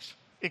Mary's?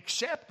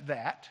 Except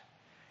that,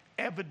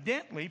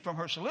 evidently, from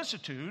her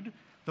solicitude,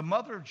 the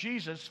mother of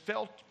Jesus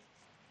felt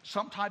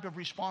some type of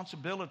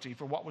responsibility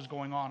for what was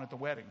going on at the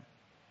wedding.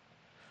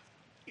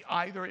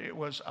 Either it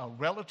was a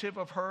relative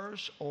of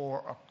hers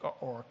or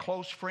a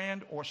close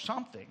friend or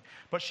something.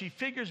 But she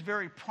figures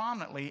very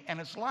prominently, and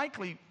it's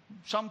likely,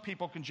 some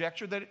people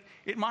conjecture, that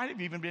it might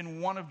have even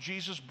been one of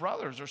Jesus'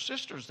 brothers or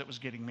sisters that was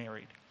getting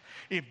married.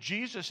 If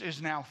Jesus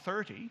is now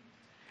 30,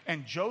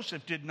 and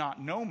Joseph did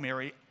not know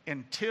Mary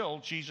until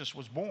Jesus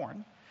was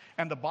born,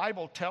 and the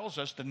Bible tells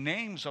us the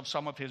names of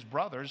some of his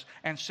brothers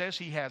and says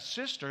he has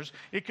sisters,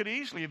 it could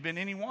easily have been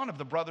any one of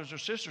the brothers or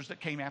sisters that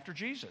came after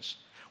Jesus.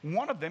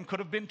 One of them could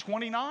have been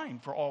 29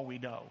 for all we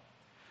know.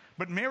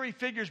 But Mary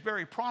figures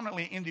very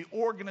prominently in the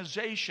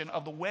organization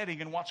of the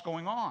wedding and what's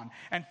going on,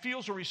 and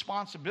feels a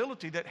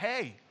responsibility that,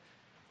 hey,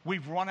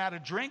 we've run out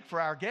of drink for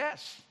our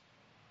guests.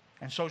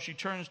 And so she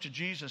turns to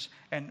Jesus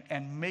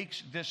and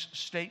makes this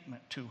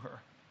statement to her.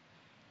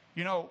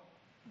 You know,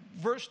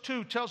 verse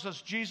 2 tells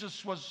us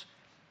Jesus was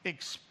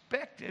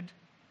expected,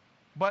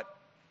 but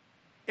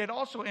it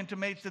also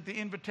intimates that the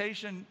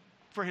invitation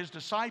for his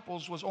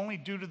disciples was only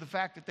due to the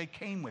fact that they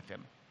came with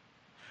him.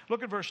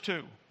 Look at verse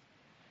 2.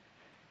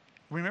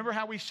 Remember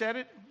how we said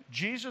it?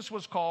 Jesus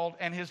was called,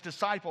 and his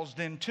disciples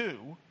then too,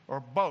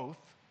 or both,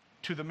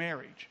 to the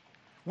marriage.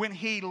 When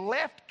he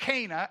left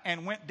Cana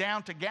and went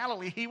down to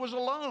Galilee, he was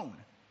alone.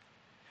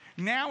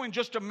 Now, in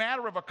just a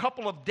matter of a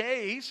couple of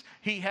days,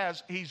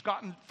 he's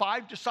gotten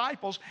 5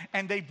 disciples,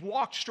 and they've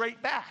walked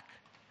straight back.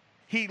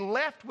 He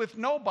left with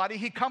nobody.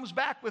 He comes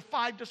back with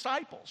 5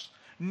 disciples.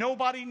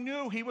 Nobody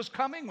knew he was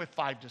coming with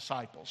 5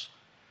 disciples.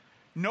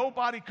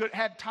 Nobody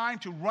had time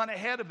to run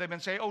ahead of them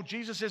and say, oh,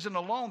 Jesus isn't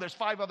alone. There's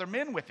 5 other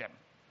men with him.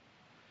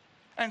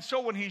 And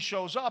so when he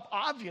shows up,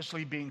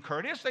 obviously being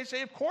courteous, they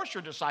say, of course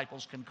your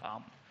disciples can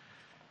come.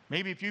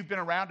 Maybe if you've been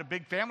around a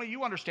big family,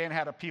 you understand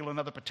how to peel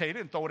another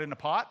potato and throw it in the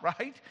pot,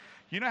 right?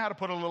 You know how to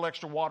put a little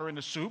extra water in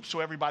the soup so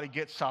everybody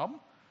gets some.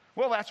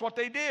 Well, that's what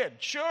they did.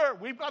 Sure,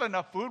 we've got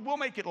enough food. We'll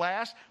make it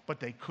last. But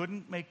they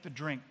couldn't make the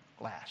drink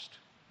last.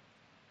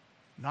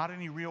 Not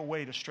any real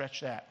way to stretch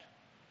that.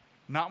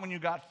 Not when you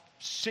got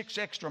 6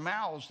 extra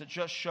mouths that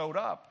just showed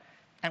up,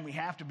 and we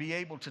have to be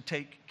able to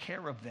take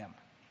care of them.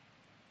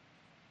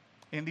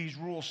 In these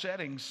rural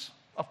settings,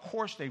 of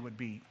course they would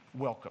be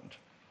welcomed.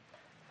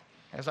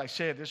 As I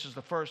said, this is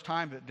the first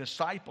time that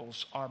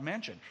disciples are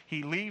mentioned.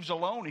 He leaves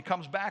alone. He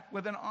comes back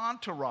with an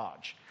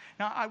entourage.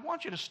 Now, I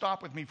want you to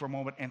stop with me for a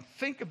moment and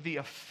think of the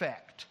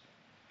effect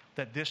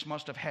that this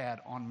must have had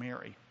on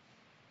Mary.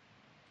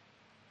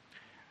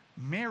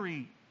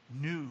 Mary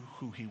knew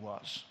who he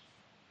was.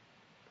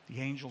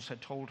 The angels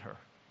had told her.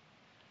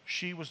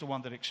 She was the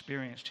one that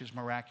experienced his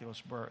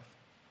miraculous birth.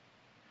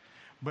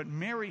 But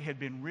Mary had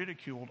been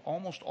ridiculed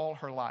almost all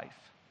her life.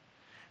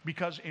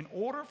 Because in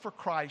order for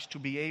Christ to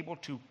be able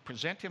to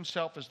present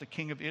himself as the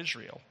King of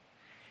Israel,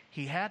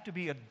 he had to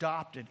be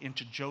adopted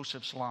into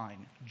Joseph's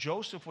line.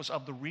 Joseph was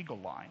of the regal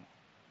line.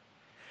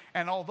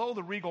 And although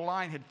the regal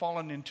line had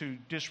fallen into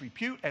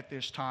disrepute at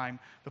this time,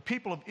 the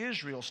people of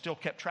Israel still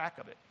kept track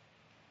of it.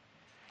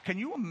 Can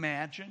you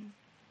imagine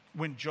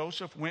when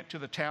Joseph went to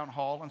the town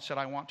hall and said,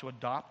 I want to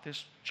adopt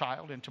this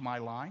child into my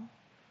line?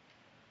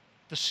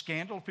 The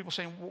scandal of people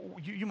saying, well,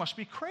 you must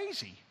be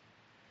crazy.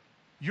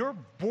 Your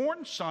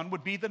born son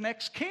would be the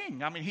next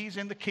king. I mean, he's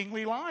in the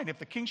kingly line. If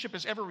the kingship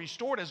is ever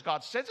restored as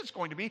God says it's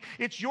going to be,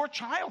 it's your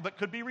child that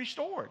could be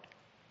restored.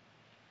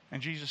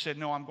 And Jesus said,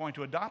 no, I'm going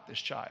to adopt this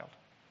child.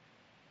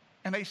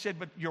 And they said,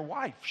 but your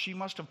wife, she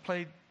must have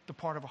played the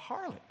part of a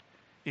harlot.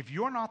 If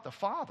you're not the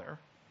father,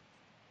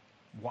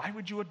 why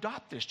would you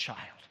adopt this child?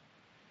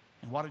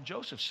 And what did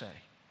Joseph say?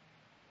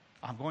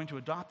 I'm going to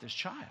adopt this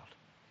child.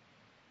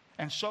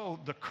 And so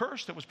the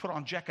curse that was put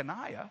on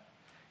Jeconiah,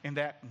 in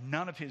that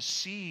none of his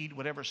seed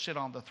would ever sit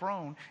on the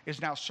throne,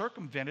 is now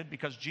circumvented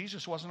because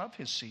Jesus wasn't of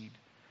his seed.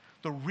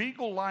 The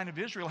regal line of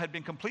Israel had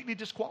been completely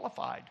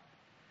disqualified,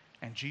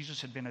 and Jesus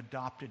had been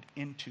adopted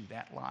into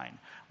that line.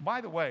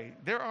 By the way,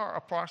 there are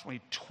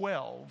approximately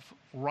 12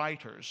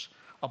 writers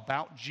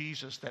about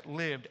Jesus that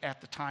lived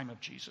at the time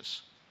of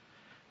Jesus.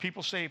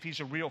 People say if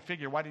he's a real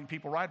figure, why didn't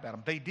people write about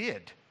him? They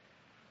did.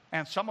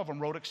 And some of them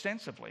wrote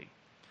extensively.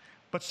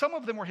 But some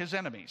of them were his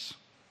enemies.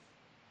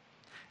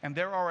 And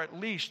there are at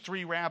least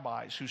 3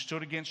 rabbis who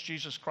stood against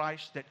Jesus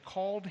Christ that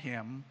called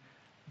him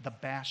the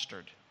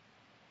bastard.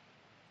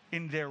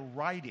 In their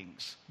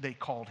writings, they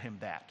called him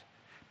that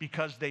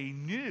because they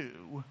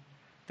knew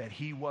that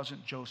he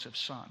wasn't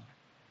Joseph's son.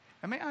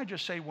 And may I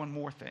just say one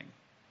more thing?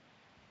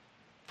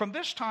 From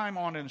this time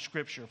on in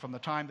Scripture, from the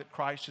time that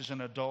Christ is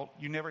an adult,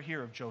 you never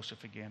hear of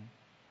Joseph again.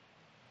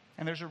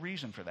 And there's a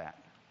reason for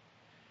that.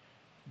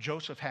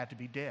 Joseph had to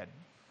be dead.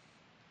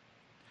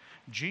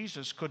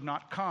 Jesus could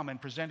not come and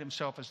present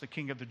himself as the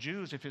King of the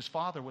Jews if his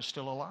father was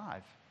still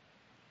alive.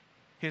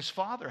 His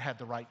father had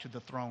the right to the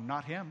throne,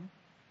 not him.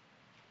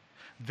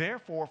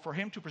 Therefore, for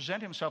him to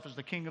present himself as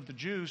the King of the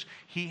Jews,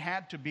 he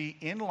had to be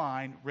in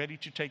line, ready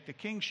to take the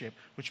kingship,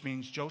 which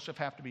means Joseph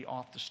had to be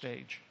off the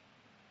stage.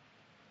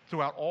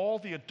 Throughout all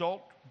the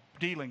adult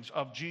dealings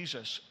of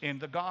Jesus in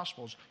the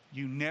Gospels,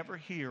 you never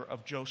hear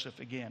of Joseph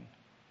again.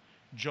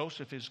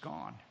 Joseph is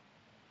gone.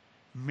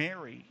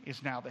 Mary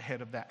is now the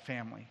head of that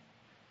family.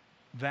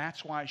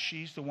 That's why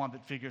she's the one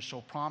that figures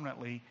so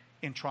prominently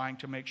in trying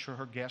to make sure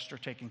her guests are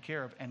taken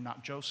care of and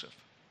not Joseph.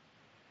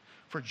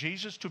 For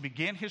Jesus to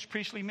begin his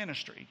priestly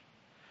ministry,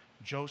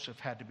 Joseph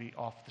had to be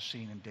off the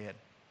scene and dead.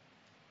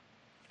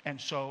 And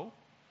so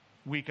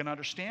we can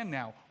understand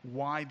now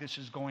why this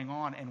is going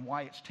on and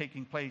why it's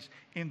taking place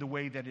in the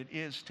way that it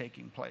is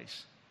taking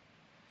place.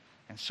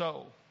 And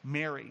so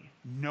Mary,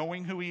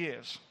 knowing who he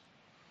is,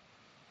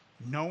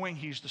 knowing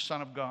he's the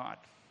Son of God,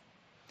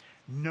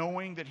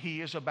 knowing that he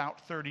is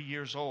about 30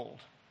 years old,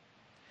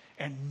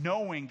 and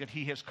knowing that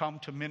he has come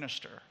to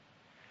minister,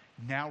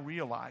 now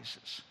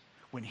realizes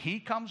when he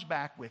comes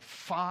back with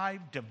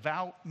 5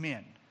 devout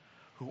men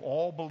who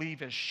all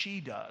believe as she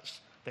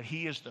does that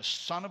he is the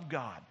Son of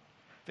God,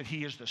 that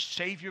he is the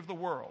Savior of the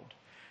world,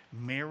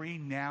 Mary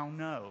now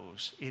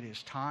knows it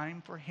is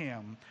time for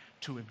him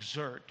to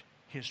exert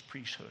his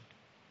priesthood,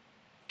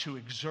 to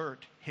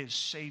exert his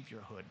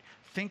Saviorhood.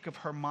 Think of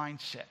her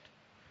mindset.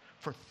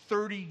 For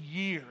 30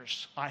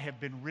 years, I have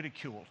been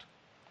ridiculed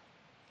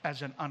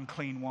as an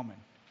unclean woman.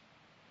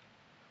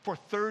 For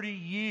 30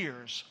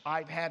 years,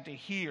 I've had to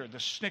hear the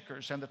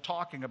snickers and the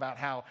talking about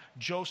how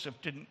Joseph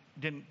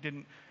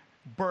didn't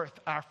birth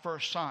our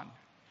first son.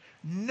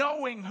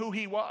 Knowing who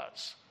he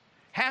was,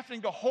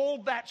 having to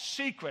hold that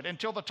secret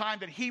until the time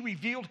that he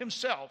revealed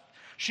himself,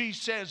 she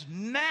says,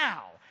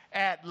 now,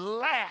 at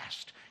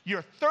last,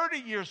 you're 30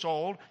 years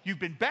old, you've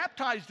been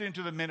baptized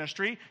into the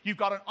ministry, you've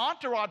got an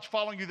entourage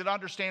following you that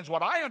understands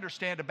what I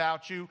understand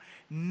about you.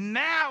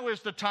 Now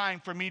is the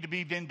time for me to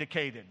be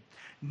vindicated.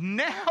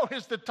 Now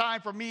is the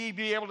time for me to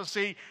be able to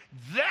see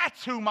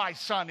that's who my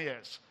son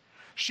is.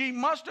 She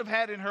must have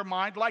had in her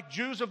mind, like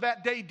Jews of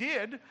that day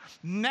did,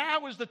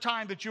 now is the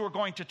time that you are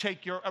going to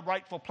take your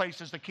rightful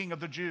place as the king of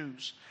the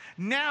Jews.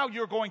 Now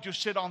you're going to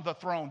sit on the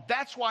throne.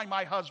 That's why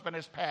my husband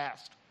has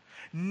passed.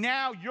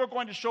 Now you're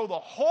going to show the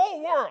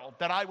whole world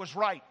that I was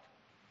right,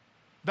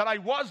 that I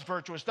was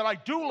virtuous, that I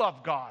do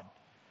love God,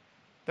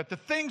 that the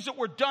things that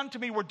were done to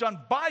me were done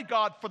by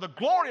God for the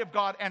glory of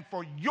God and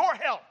for your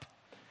help.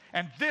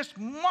 And this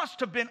must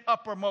have been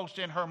uppermost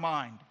in her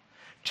mind.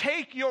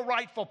 Take your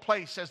rightful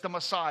place as the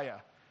Messiah.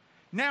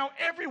 Now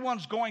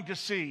everyone's going to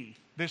see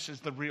this is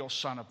the real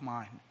son of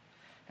mine.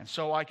 And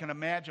so I can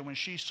imagine when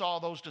she saw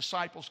those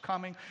disciples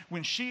coming,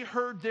 when she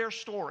heard their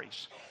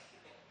stories,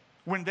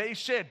 when they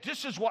said,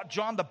 this is what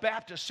John the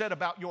Baptist said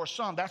about your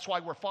son, that's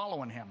why we're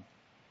following him.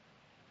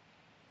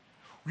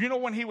 You know,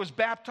 when he was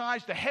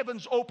baptized, the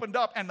heavens opened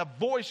up and the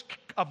voice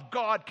of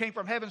God came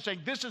from heaven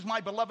saying, this is my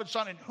beloved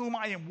son in whom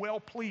I am well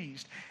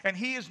pleased. And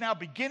he is now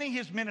beginning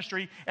his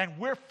ministry and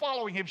we're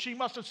following him. She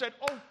must have said,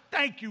 oh,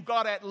 thank you,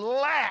 God, at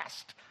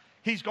last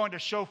he's going to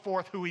show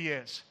forth who he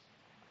is.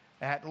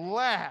 At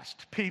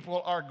last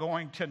people are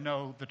going to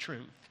know the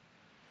truth.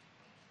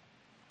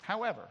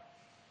 However,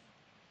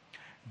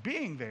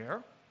 being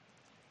there,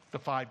 the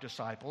 5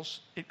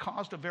 disciples, it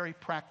caused a very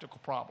practical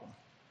problem.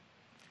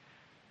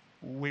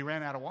 We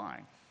ran out of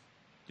wine.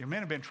 Your men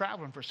have been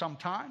traveling for some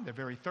time. They're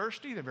very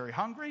thirsty. They're very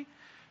hungry.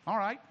 All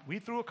right, we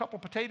threw a couple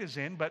potatoes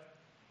in, but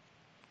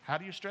how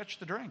do you stretch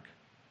the drink?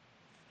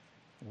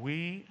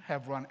 We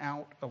have run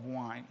out of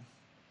wine.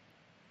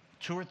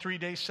 2 or 3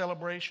 days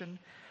celebration,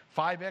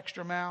 5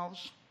 extra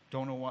mouths,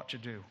 don't know what to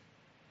do.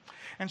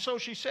 And so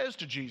she says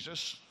to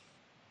Jesus,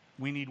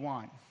 we need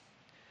wine.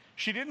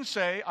 She didn't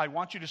say, I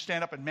want you to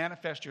stand up and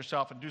manifest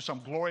yourself and do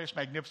some glorious,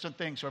 magnificent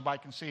thing so everybody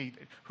can see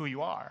who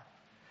you are.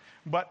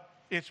 But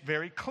it's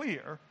very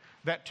clear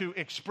that to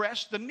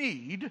express the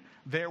need,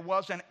 there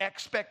was an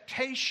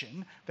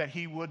expectation that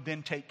he would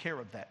then take care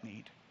of that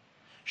need.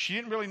 She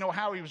didn't really know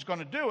how he was going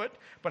to do it,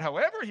 but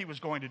however he was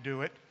going to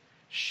do it,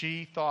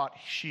 she thought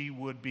she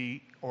would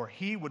be, or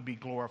he would be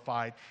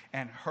glorified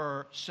and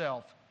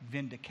herself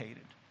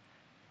vindicated.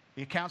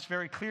 The account's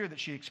very clear that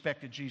she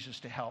expected Jesus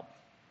to help.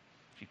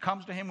 She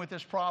comes to him with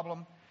this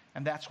problem,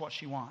 and that's what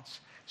she wants.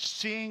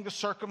 Seeing the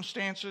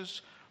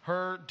circumstances,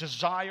 her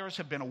desires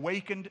have been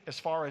awakened as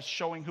far as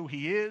showing who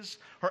he is.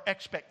 Her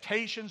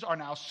expectations are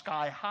now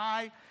sky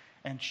high,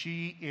 and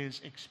she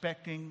is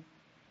expecting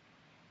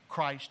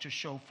Christ to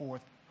show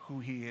forth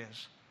who he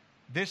is.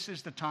 This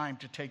is the time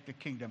to take the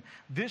kingdom.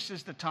 This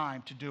is the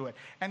time to do it.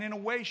 And in a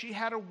way, she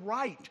had a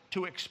right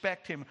to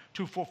expect him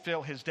to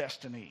fulfill his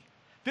destiny.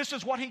 This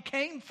is what he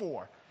came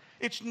for.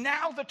 It's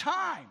now the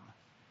time.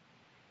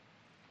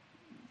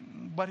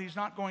 But he's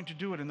not going to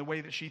do it in the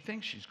way that she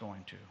thinks she's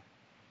going to.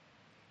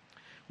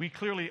 We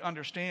clearly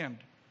understand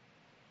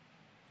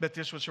that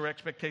this was her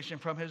expectation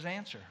from his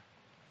answer.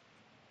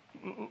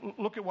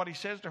 Look at what he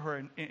says to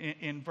her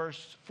in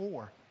verse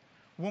 4.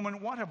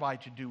 Woman, what have I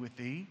to do with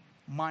thee?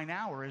 Mine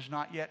hour is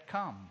not yet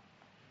come.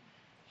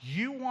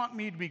 You want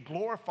me to be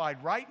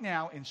glorified right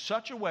now in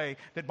such a way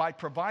that by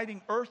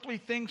providing earthly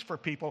things for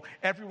people,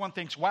 everyone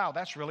thinks, wow,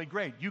 that's really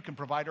great. You can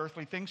provide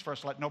earthly things for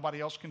us like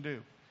nobody else can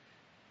do.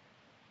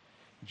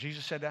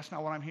 Jesus said, that's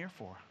not what I'm here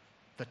for.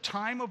 The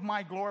time of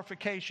my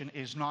glorification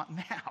is not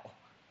now.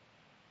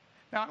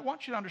 Now, I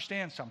want you to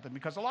understand something,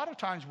 because a lot of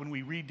times when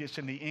we read this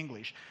in the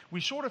English,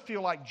 we sort of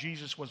feel like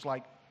Jesus was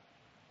like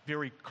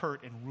very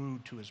curt and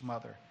rude to his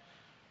mother.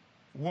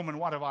 Woman,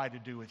 what have I to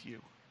do with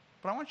you?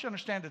 But I want you to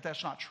understand that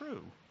that's not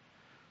true.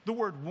 The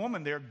word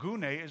woman there,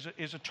 gune,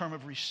 is a term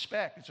of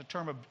respect. It's a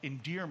term of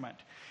endearment.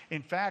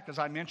 In fact, as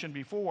I mentioned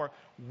before,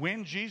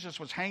 when Jesus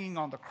was hanging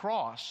on the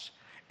cross,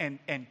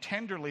 and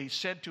tenderly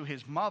said to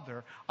his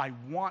mother, I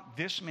want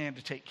this man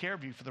to take care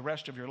of you for the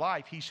rest of your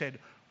life. He said,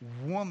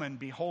 woman,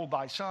 behold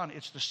thy son.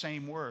 It's the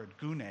same word,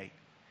 gune.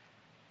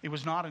 It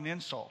was not an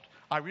insult.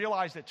 I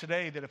realize that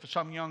today that if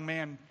some young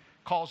man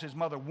calls his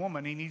mother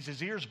woman, he needs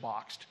his ears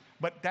boxed.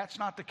 But that's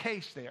not the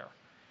case there.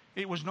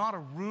 It was not a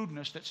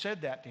rudeness that said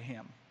that to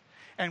him.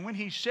 And when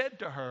he said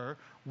to her,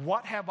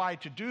 what have I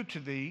to do to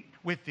thee,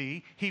 with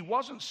thee, he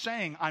wasn't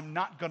saying, I'm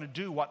not going to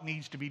do what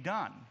needs to be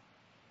done.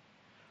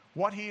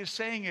 What he is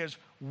saying is,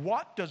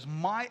 what does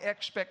my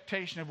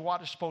expectation of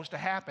what is supposed to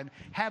happen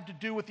have to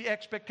do with the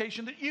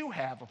expectation that you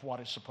have of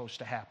what is supposed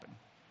to happen?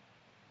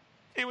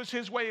 It was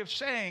his way of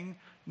saying,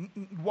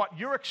 what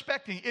you're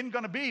expecting isn't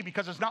going to be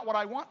because it's not what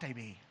I want to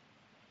be.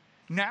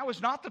 Now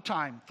is not the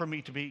time for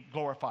me to be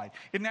glorified.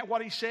 Isn't that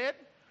what he said?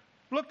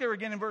 Look there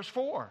again in verse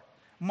 4.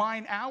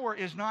 mine hour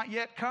is not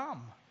yet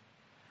come.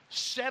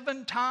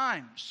 7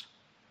 times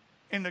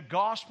in the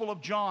Gospel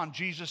of John,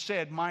 Jesus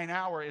said, mine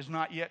hour is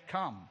not yet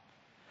come.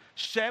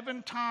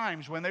 7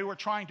 times when they were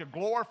trying to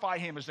glorify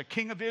him as the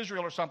King of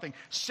Israel or something,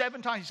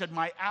 7 times he said,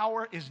 my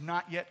hour is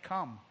not yet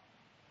come.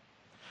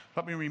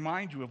 Let me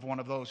remind you of one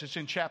of those. It's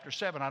in chapter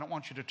 7. I don't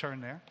want you to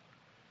turn there.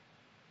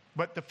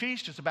 But the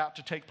feast is about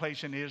to take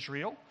place in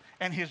Israel,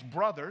 and his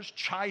brothers,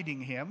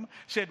 chiding him,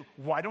 said,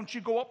 why don't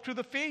you go up to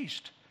the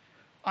feast?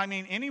 I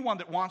mean, anyone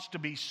that wants to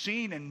be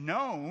seen and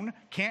known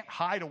can't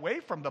hide away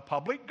from the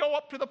public. Go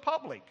up to the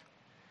public.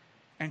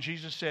 And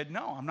Jesus said,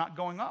 no, I'm not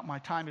going up. My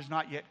time has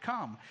not yet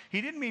come. He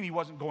didn't mean he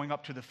wasn't going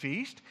up to the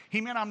feast.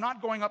 He meant I'm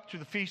not going up to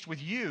the feast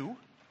with you,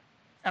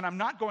 and I'm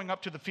not going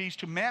up to the feast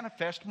to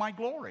manifest my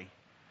glory.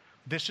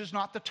 This is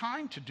not the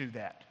time to do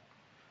that.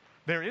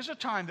 There is a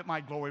time that my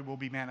glory will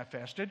be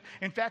manifested.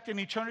 In fact, in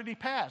eternity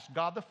past,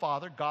 God the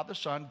Father, God the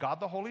Son, God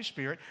the Holy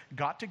Spirit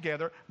got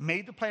together,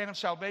 made the plan of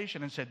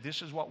salvation, and said,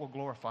 this is what will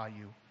glorify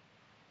you.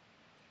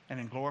 And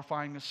in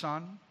glorifying the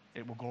Son,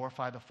 it will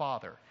glorify the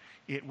Father.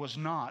 It was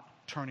not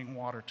turning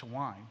water to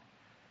wine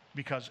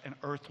because an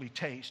earthly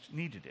taste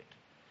needed it.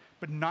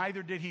 But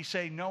neither did he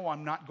say, no,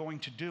 I'm not going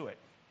to do it.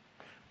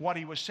 What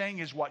he was saying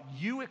is what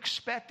you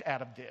expect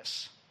out of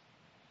this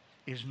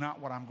is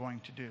not what I'm going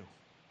to do.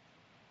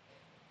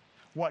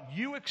 What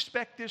you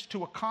expect this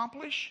to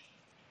accomplish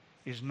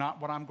is not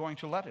what I'm going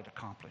to let it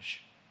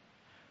accomplish.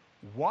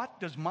 What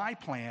does my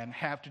plan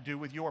have to do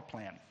with your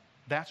plan?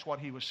 That's what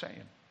he was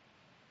saying.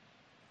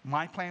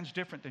 My plan's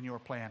different than your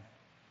plan.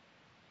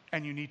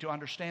 And you need to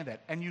understand that.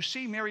 And you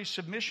see Mary's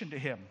submission to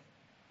him.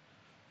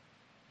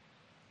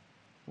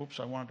 Whoops,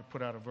 I wanted to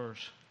put out a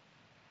verse.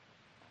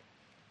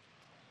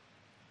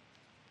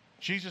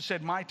 Jesus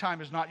said, my time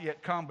has not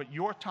yet come, but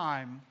your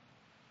time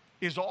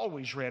is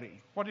always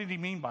ready. What did he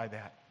mean by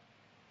that?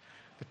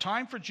 The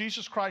time for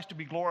Jesus Christ to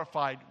be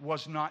glorified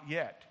was not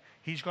yet.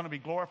 He's going to be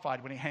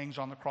glorified when he hangs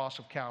on the cross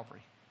of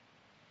Calvary.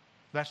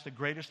 That's the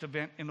greatest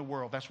event in the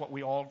world. That's what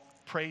we all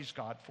praise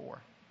God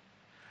for.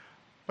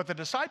 But the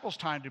disciples'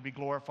 time to be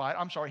glorified,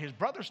 his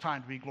brother's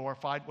time to be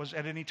glorified was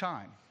at any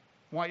time.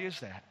 Why is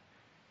that?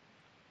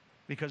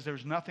 Because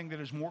there's nothing that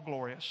is more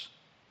glorious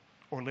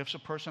or lifts a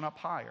person up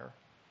higher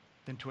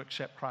than to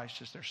accept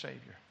Christ as their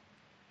Savior.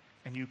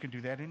 And you can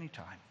do that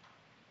anytime.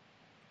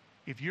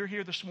 If you're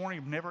here this morning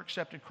and you've never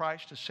accepted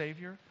Christ as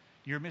Savior,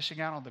 you're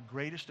missing out on the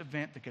greatest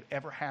event that could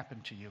ever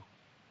happen to you.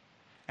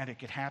 And it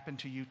could happen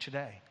to you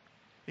today.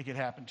 It could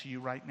happen to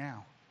you right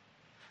now.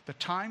 The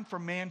time for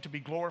man to be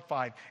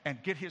glorified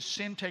and get his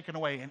sin taken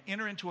away and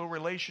enter into a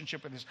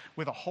relationship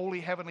with a holy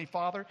heavenly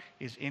Father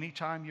is any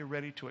time you're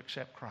ready to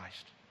accept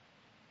Christ.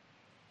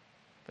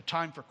 The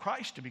time for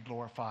Christ to be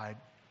glorified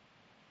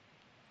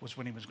was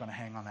when he was going to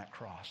hang on that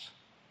cross.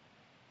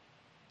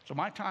 So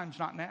my time's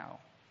not now,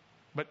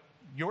 but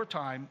your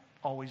time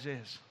always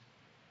is.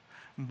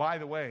 And by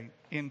the way,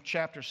 in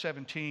chapter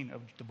 17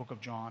 of the book of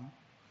John,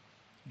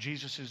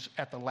 Jesus is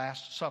at the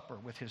Last Supper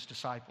with his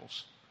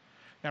disciples.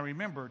 Now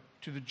remember,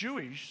 to the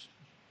Jewish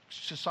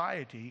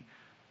society,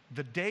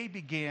 the day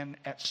began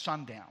at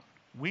sundown.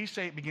 We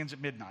say it begins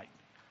at midnight.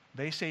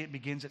 They say it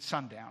begins at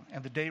sundown.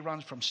 And the day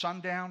runs from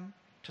sundown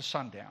to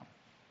sundown.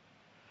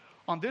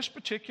 On this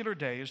particular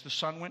day, as the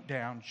sun went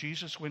down,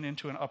 Jesus went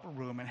into an upper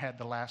room and had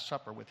the Last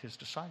Supper with his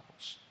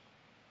disciples.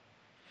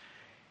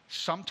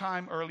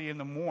 Sometime early in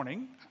the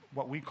morning,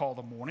 what we call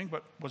the morning,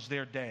 but was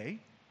their day,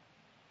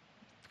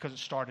 because it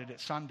started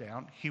at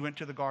sundown, he went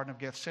to the Garden of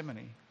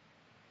Gethsemane,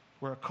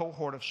 where a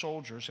cohort of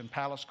soldiers and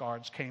palace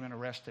guards came and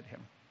arrested him.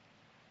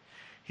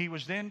 He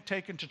was then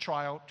taken to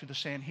trial to the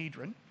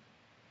Sanhedrin.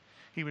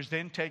 He was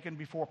then taken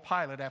before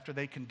Pilate after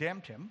they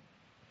condemned him.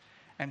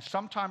 And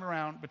sometime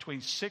around between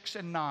 6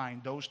 and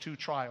 9, those two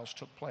trials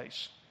took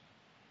place.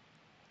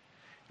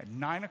 At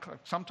 9 o'clock,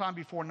 sometime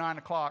before 9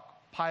 o'clock,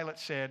 Pilate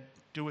said,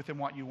 do with him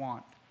what you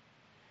want.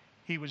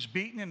 He was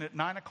beaten, and at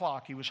 9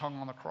 o'clock, he was hung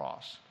on the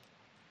cross.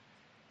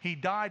 He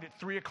died at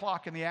 3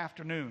 o'clock in the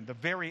afternoon, the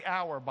very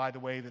hour, by the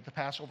way, that the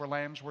Passover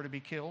lambs were to be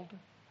killed.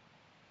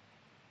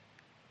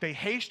 They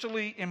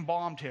hastily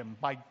embalmed him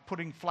by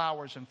putting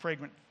flowers and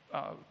fragrant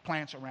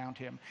plants around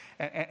him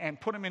and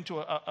put him into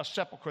a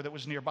sepulcher that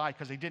was nearby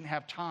because they didn't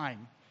have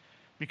time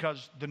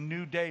because the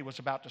new day was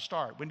about to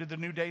start. When did the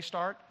new day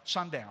start?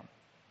 Sundown.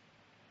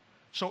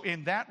 So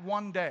in that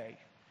one day,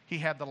 he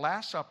had the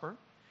Last Supper,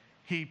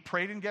 he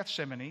prayed in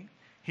Gethsemane,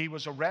 he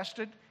was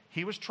arrested,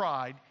 he was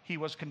tried, he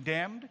was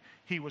condemned,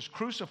 he was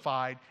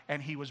crucified,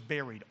 and he was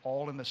buried,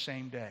 all in the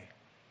same day.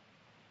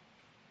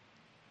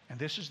 And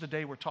this is the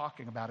day we're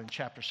talking about in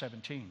chapter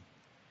 17.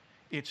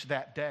 It's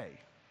that day.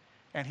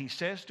 And he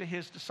says to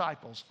his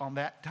disciples on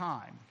that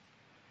time,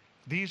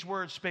 these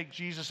words spake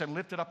Jesus and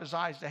lifted up his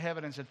eyes to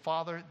heaven and said,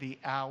 Father, the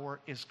hour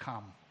is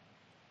come.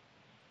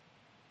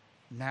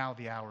 Now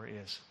the hour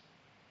is.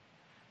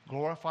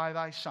 Glorify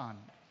thy Son,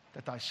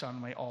 that thy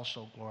Son may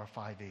also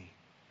glorify thee.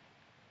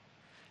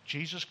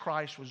 Jesus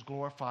Christ was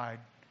glorified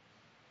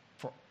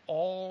for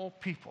all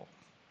people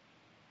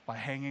by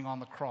hanging on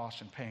the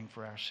cross and paying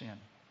for our sin.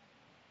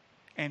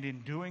 And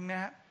in doing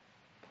that,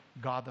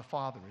 God the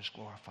Father is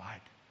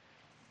glorified.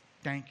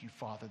 Thank you,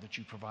 Father, that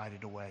you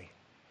provided a way.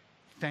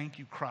 Thank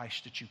you,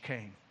 Christ, that you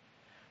came.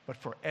 But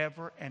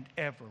forever and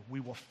ever, we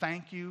will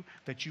thank you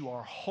that you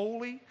are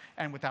holy,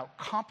 and without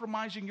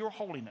compromising your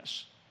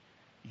holiness,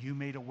 you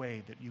made a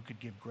way that you could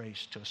give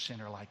grace to a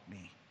sinner like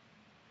me.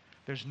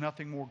 There's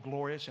nothing more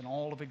glorious in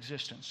all of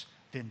existence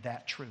than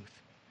that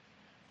truth.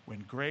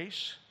 When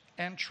grace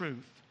and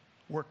truth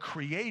were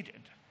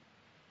created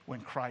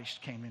when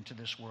Christ came into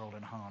this world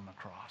and hung on the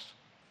cross.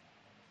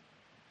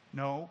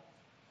 No,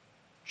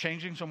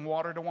 changing some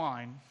water to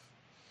wine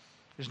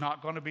is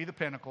not going to be the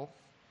pinnacle.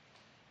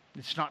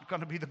 It's not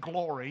going to be the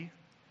glory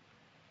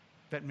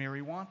that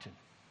Mary wanted.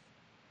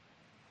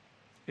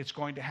 It's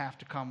going to have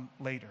to come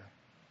later.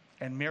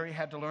 And Mary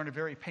had to learn a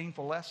very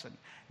painful lesson,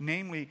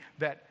 namely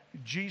that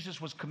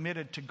Jesus was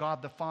committed to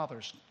God the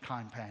Father's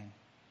campaign.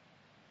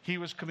 He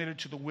was committed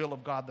to the will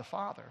of God the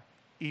Father,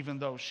 even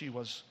though she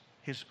was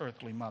his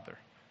earthly mother.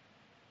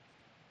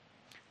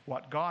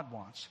 What God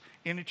wants.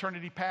 In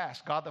eternity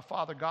past, God the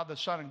Father, God the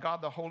Son, and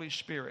God the Holy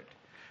Spirit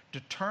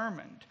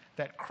determined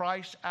that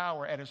Christ's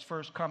hour at his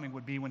first coming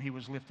would be when he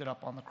was lifted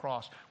up on the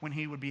cross, when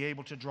he would be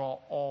able to draw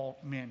all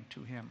men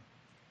to him.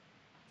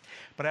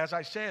 But as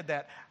I said,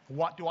 that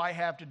what do I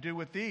have to do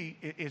with thee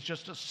is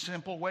just a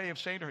simple way of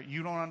saying to her,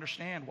 you don't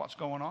understand what's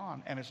going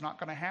on, and it's not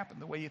going to happen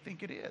the way you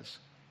think it is.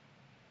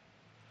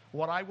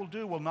 What I will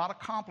do will not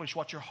accomplish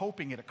what you're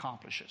hoping it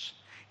accomplishes,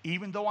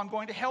 even though I'm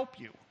going to help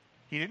you.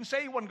 He didn't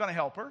say he wasn't going to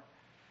help her.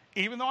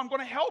 Even though I'm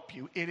going to help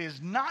you, it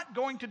is not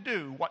going to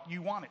do what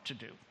you want it to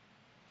do,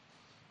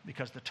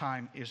 because the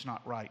time is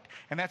not right.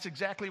 And that's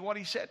exactly what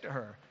he said to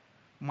her.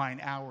 Mine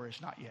hour is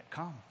not yet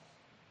come.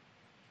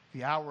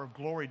 The hour of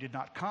glory did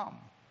not come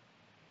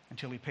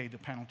until he paid the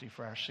penalty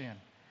for our sin.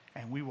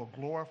 And we will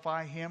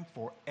glorify him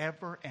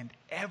forever and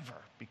ever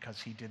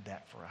because he did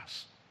that for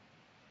us.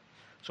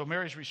 So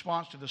Mary's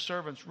response to the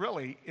servants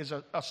really is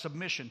a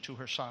submission to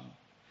her son.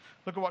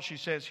 Look at what she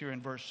says here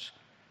in verse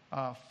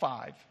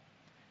 5.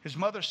 His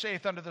mother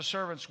saith unto the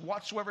servants,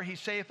 whatsoever he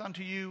saith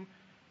unto you,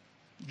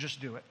 just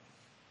do it.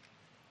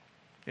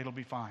 It'll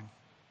be fine.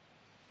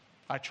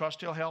 I trust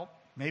he'll help.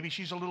 Maybe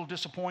she's a little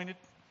disappointed,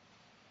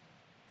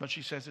 but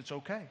she says it's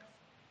okay.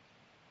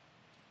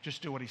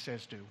 Just do what he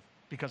says do,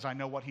 because I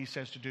know what he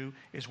says to do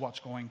is what's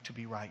going to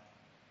be right.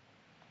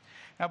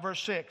 Now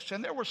verse 6,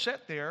 and there were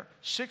set there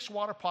 6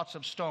 water pots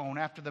of stone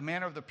after the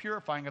manner of the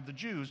purifying of the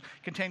Jews,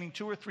 containing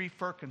 2 or 3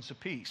 firkins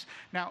apiece.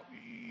 Now,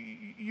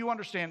 you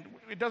understand,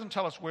 it doesn't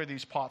tell us where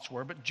these pots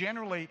were, but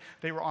generally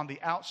they were on the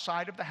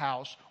outside of the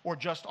house or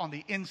just on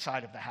the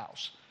inside of the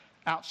house.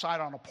 Outside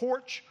on a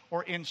porch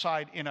or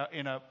inside in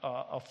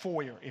a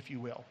foyer, if you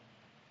will.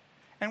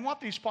 And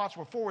what these pots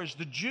were for is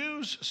the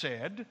Jews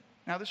said,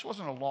 now this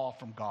wasn't a law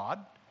from God.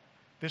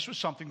 This was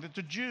something that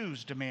the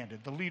Jews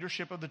demanded, the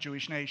leadership of the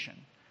Jewish nation.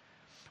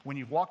 When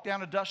you walk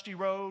down a dusty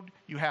road,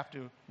 you have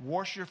to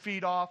wash your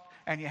feet off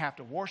and you have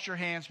to wash your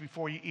hands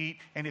before you eat.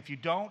 And if you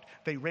don't,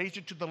 they raise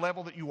it to the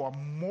level that you are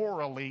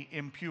morally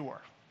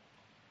impure.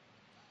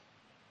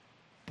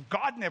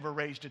 God never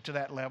raised it to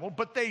that level,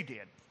 but they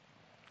did.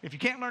 If you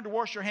can't learn to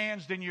wash your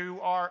hands, then you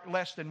are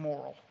less than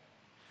moral.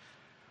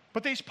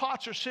 But these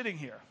pots are sitting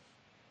here.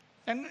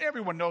 And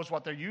everyone knows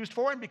what they're used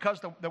for. And because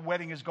the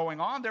wedding is going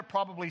on, they're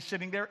probably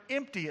sitting there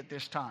empty at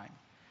this time.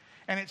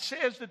 And it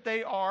says that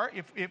they are,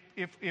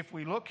 if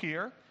we look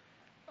here,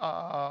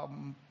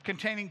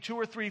 containing 2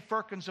 or 3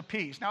 firkins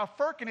apiece. Now, a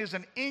firkin is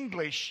an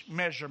English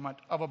measurement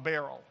of a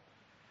barrel.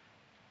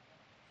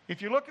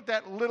 If you look at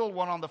that little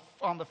one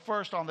on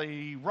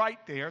the right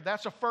there,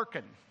 that's a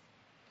firkin.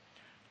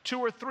 2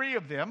 or 3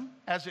 of them,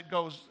 as it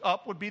goes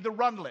up, would be the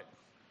rundlet.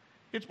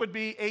 It would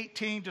be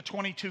 18 to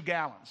 22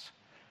 gallons.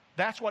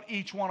 That's what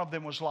each one of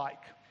them was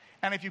like.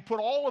 And if you put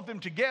all of them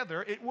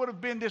together, it would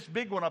have been this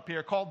big one up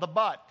here called the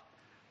butt,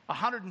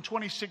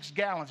 126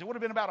 gallons. It would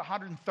have been about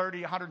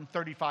 130,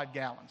 135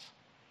 gallons.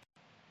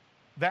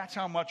 That's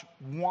how much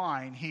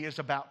wine he is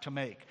about to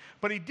make.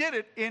 But he did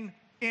it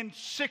in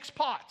 6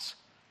 pots.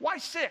 Why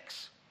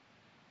 6?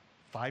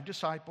 5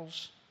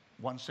 disciples,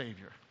 1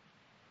 Savior.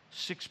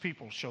 6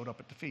 people showed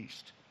up at the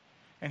feast.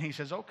 And he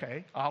says,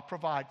 okay, I'll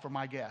provide for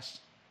my guests.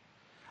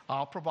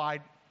 I'll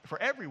provide for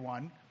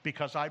everyone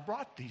because I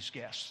brought these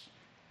guests.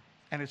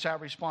 And it's our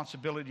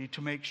responsibility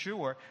to make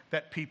sure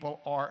that people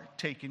are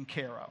taken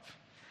care of.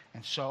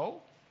 And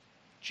so,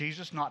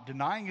 Jesus, not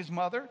denying his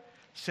mother,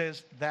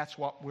 says that's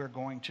what we're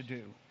going to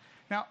do.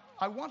 Now,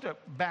 I want to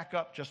back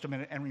up just a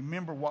minute and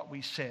remember what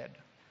we said.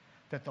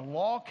 That the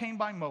law came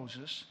by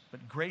Moses,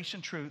 but grace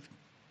and truth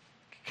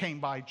came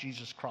by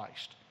Jesus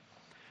Christ.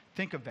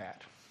 Think of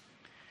that.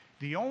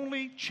 The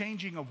only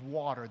changing of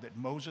water that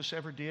Moses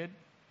ever did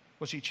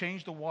was he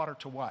changed the water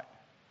to what?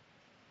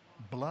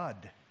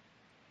 Blood.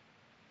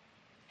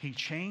 He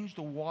changed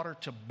the water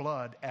to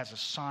blood as a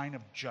sign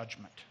of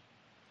judgment.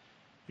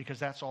 Because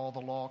that's all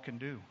the law can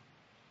do.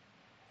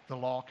 The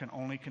law can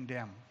only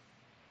condemn.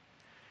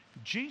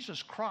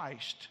 Jesus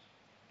Christ,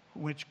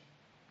 which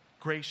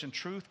grace and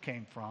truth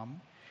came from,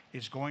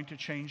 is going to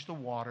change the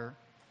water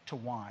to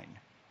wine.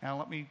 Now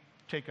let me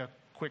take a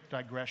quick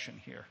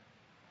digression here.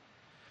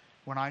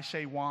 When I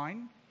say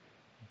wine,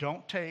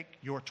 don't take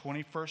your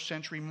 21st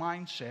century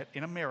mindset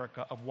in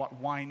America of what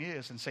wine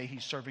is and say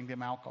he's serving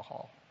them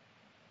alcohol.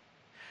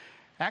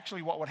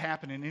 Actually, what would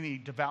happen in any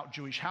devout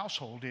Jewish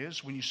household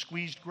is when you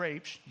squeezed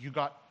grapes, you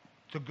got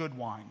the good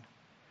wine.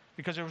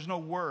 Because there was no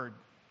word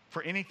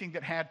for anything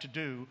that had to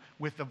do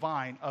with the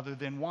vine other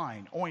than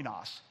wine,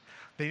 oinos.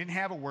 They didn't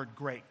have a word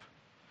grape.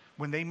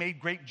 When they made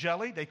grape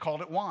jelly, they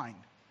called it wine.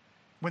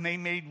 When they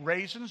made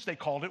raisins, they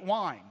called it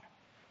wine.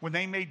 When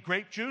they made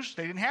grape juice,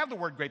 they didn't have the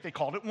word grape, they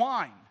called it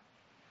wine.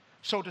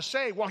 So to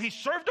say, well, he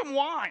served them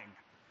wine,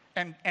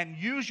 and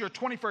use your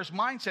 21st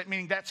mindset,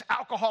 meaning that's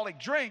alcoholic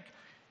drink,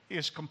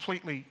 is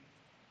completely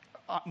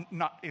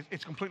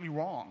it's completely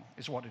wrong,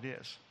 is what it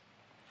is.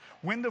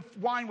 When the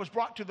wine was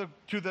brought to the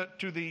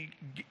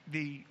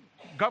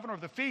governor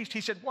of the feast,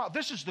 he said, "Wow,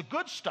 this is the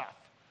good stuff,"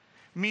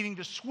 meaning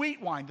the sweet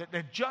wine that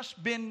had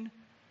just been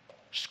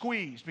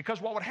squeezed.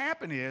 Because what would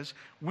happen is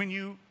when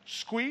you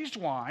squeezed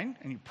wine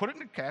and you put it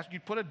in a cask,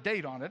 you'd put a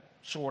date on it,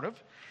 sort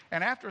of,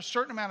 and after a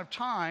certain amount of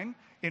time,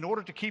 in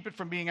order to keep it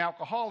from being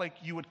alcoholic,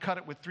 you would cut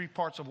it with 3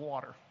 parts of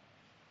water.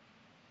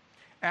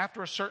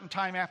 After a certain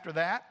time after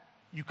that,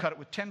 you cut it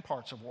with 10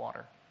 parts of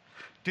water.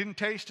 Didn't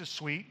taste as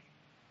sweet,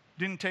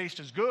 didn't taste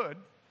as good,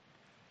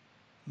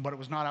 but it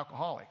was not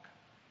alcoholic.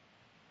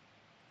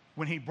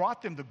 When he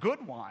brought them the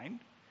good wine,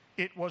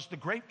 it was the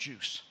grape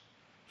juice,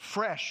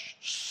 fresh,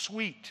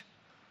 sweet,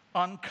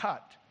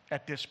 uncut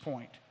at this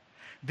point.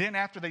 Then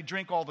after they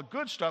drink all the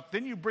good stuff,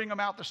 then you bring them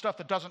out the stuff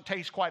that doesn't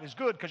taste quite as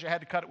good because you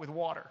had to cut it with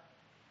water.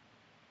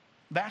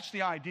 That's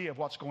the idea of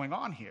what's going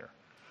on here.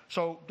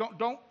 So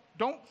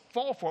don't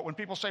fall for it when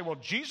people say, well,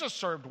 Jesus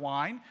served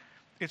wine.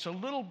 It's a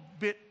little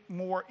bit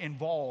more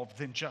involved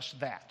than just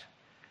that.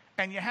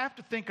 And you have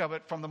to think of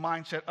it from the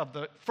mindset of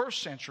the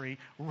first century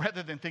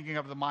rather than thinking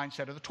of the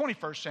mindset of the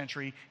 21st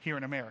century here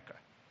in America.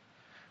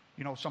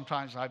 You know,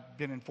 sometimes I've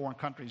been in foreign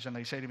countries and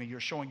they say to me, you're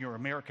showing your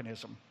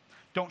Americanism.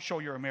 Don't show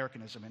your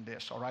Americanism in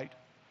this, all right?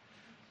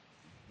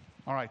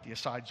 All right, the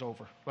aside's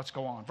over. Let's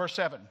go on. Verse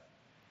 7.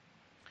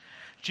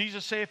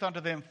 Jesus saith unto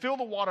them, fill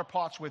the water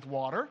pots with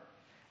water,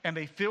 and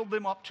they filled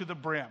them up to the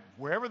brim.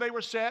 Wherever they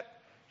were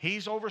set,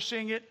 he's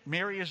overseeing it.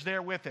 Mary is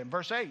there with him.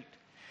 Verse 8.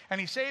 And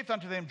he saith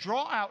unto them,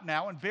 draw out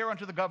now and bear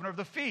unto the governor of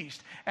the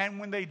feast. And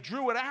when they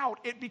drew it out,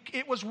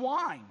 it was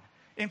wine.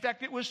 In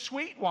fact, it was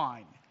sweet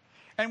wine.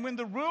 And when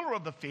the ruler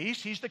of the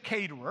feast, he's the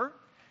caterer,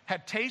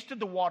 had tasted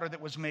the water that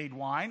was made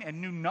wine,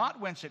 and knew not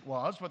whence it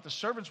was, but the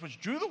servants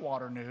which drew the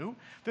water knew,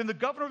 then the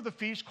governor of the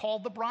feast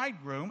called the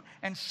bridegroom,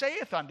 and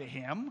saith unto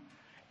him,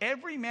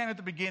 every man at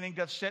the beginning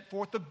doth set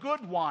forth the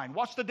good wine.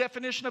 What's the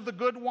definition of the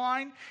good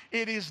wine?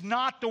 It is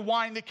not the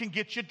wine that can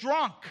get you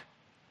drunk.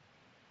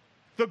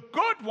 The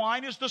good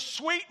wine is the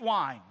sweet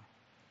wine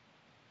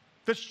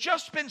that's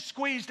just been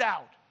squeezed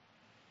out.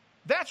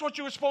 That's what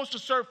you were supposed to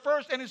serve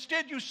first, and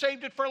instead you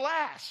saved it for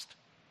last.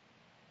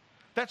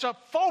 That's a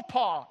faux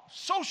pas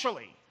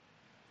socially,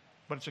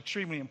 but it's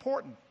extremely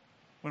important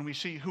when we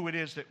see who it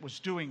is that was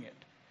doing it.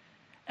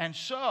 And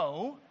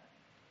so,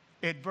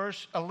 at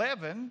verse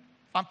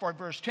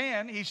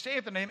 10, he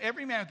saith unto him,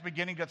 every man at the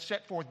beginning doth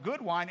set forth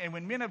good wine, and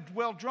when men have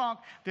well drunk,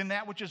 then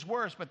that which is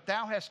worse. But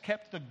thou hast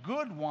kept the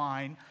good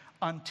wine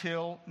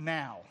until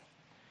now.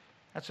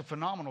 That's a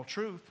phenomenal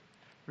truth.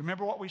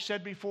 Remember what we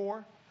said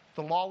before?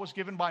 The law was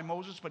given by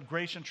Moses, but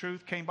grace and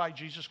truth came by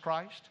Jesus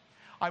Christ.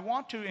 I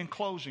want to, in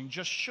closing,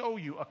 just show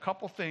you a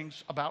couple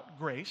things about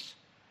grace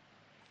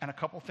and a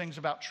couple things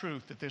about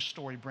truth that this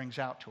story brings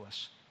out to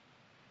us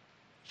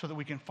so that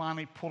we can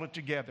finally pull it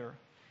together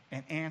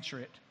and answer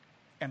it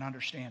and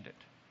understand it.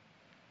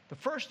 The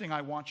first thing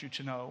I want you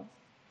to know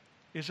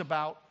is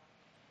about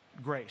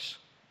grace.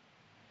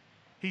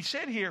 He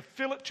said here,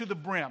 fill it to the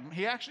brim.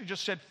 He actually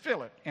just said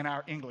fill it in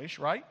our English,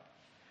 right?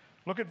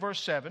 Look at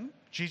verse 7.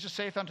 Jesus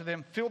saith unto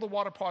them, fill the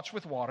water pots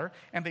with water,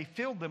 and they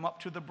filled them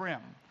up to the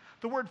brim.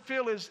 The word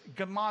fill is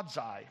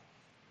gamadzai.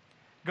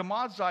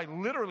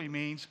 Gamadzai literally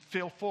means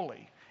fill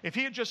fully. If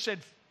he had just said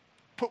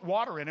put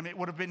water in them, it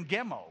would have been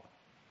gemo.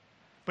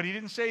 But he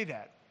didn't say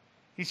that.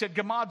 He said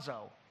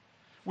gamadzo,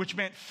 which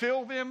meant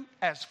fill them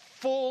as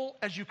full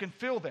as you can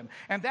fill them.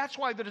 And that's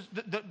why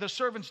the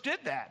servants did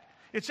that.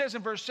 It says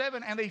in verse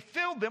 7, and they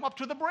filled them up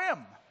to the brim.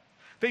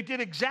 They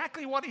did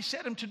exactly what he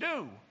said them to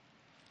do.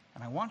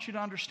 And I want you to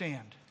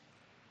understand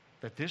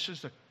that this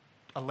is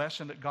a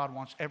lesson that God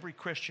wants every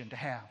Christian to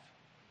have.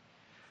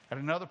 At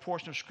another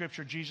portion of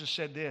Scripture, Jesus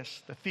said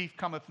this, the thief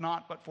cometh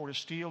not but for to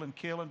steal and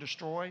kill and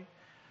destroy.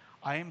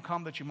 I am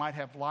come that you might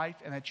have life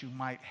and that you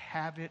might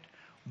have it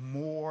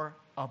more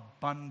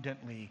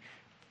abundantly.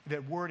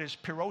 That word is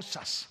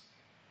pirosas,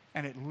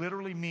 and it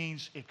literally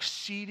means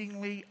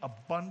exceedingly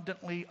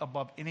abundantly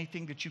above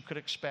anything that you could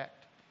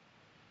expect.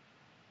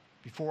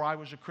 Before I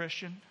was a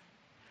Christian,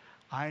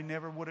 I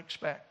never would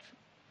expect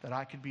that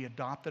I could be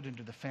adopted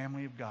into the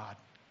family of God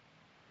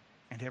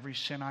and every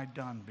sin I'd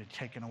done be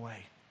taken away,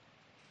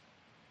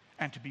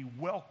 and to be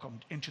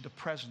welcomed into the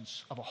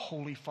presence of a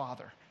holy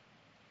Father,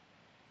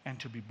 and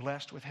to be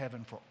blessed with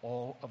heaven for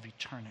all of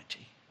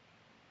eternity.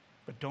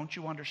 But don't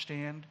you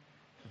understand?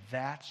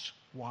 That's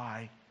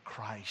why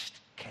Christ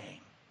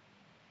came.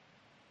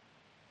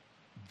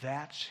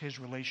 That's his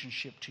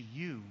relationship to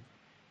you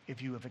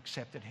if you have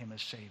accepted him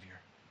as Savior.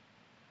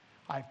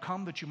 I've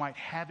come that you might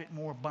have it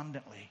more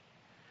abundantly.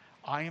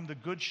 I am the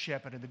good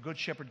shepherd, and the good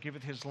shepherd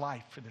giveth his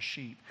life for the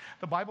sheep.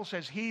 The Bible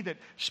says, he that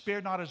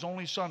spared not his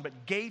only son, but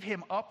gave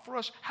him up for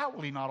us, how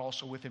will he not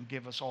also with him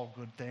give us all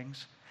good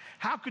things?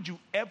 How could you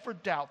ever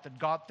doubt that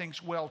God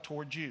thinks well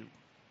towards you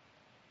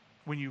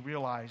when you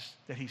realize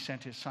that he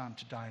sent his son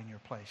to die in your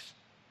place?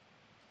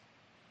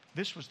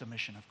 This was the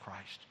mission of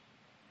Christ.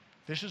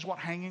 This is what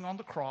hanging on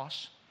the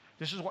cross,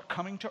 this is what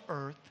coming to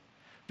earth,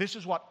 this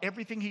is what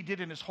everything he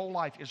did in his whole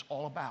life is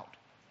all about.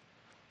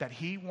 That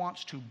he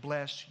wants to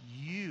bless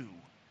you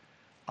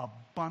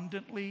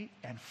abundantly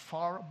and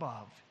far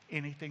above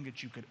anything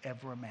that you could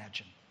ever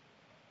imagine.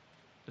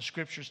 The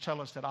scriptures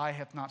tell us that eye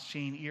hath not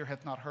seen, ear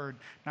hath not heard,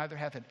 neither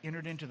hath it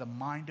entered into the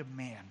mind of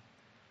man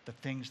the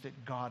things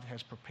that God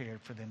has prepared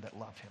for them that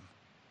love him.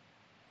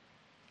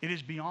 It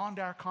is beyond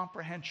our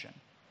comprehension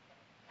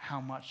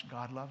how much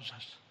God loves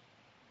us.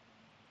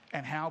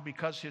 And how,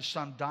 because his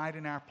son died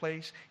in our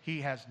place, he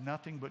has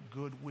nothing but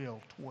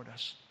goodwill toward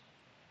us.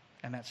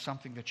 And that's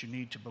something that you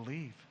need to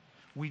believe.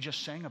 We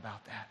just sang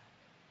about that.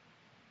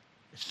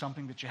 It's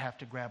something that you have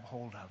to grab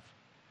hold of.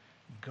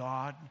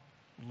 God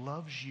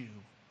loves you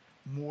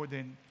more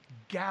than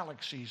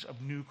galaxies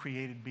of new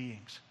created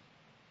beings.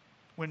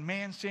 When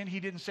man sinned, he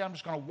didn't say, I'm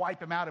just going to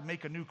wipe him out and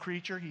make a new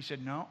creature. He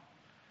said, no,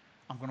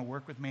 I'm going to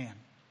work with man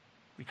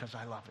because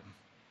I love him.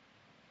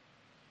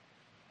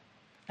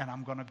 And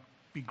I'm going to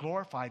be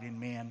glorified in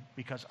man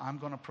because I'm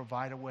going to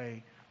provide a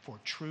way for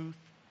truth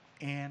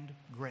and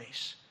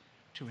grace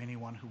to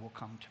anyone who will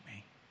come to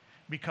me.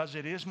 Because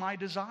it is my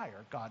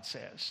desire, God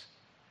says,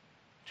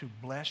 to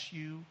bless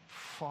you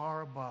far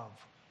above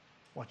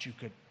what you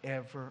could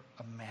ever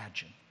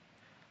imagine.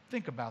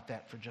 Think about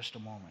that for just a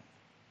moment.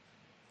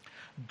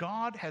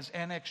 God has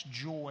annexed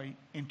joy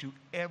into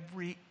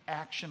every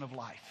action of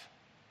life.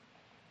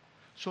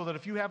 So that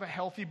if you have a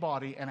healthy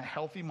body and a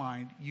healthy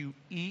mind, you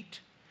eat,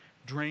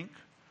 drink,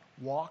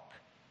 walk,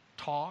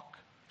 talk,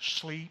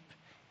 sleep,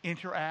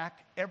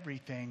 interact,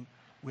 everything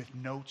with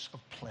notes of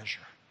pleasure.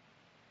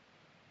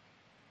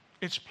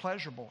 It's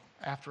pleasurable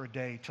after a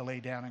day to lay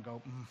down and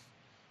go,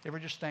 ever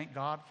just thank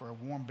God for a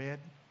warm bed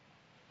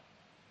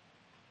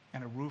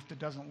and a roof that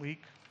doesn't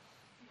leak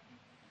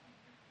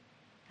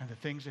and the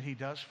things that he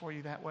does for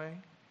you that way?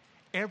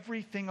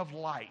 Everything of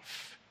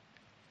life,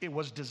 it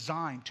was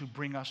designed to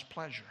bring us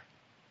pleasure.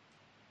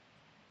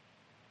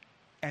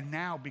 And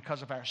now,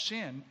 because of our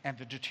sin and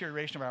the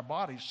deterioration of our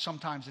bodies,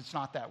 sometimes it's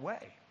not that way.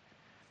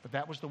 But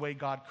that was the way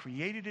God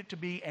created it to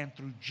be, and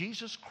through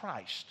Jesus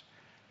Christ,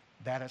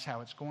 that is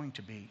how it's going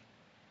to be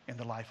in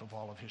the life of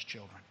all of his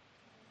children.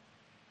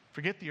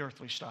 Forget the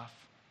earthly stuff.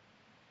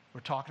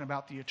 We're talking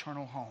about the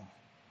eternal home.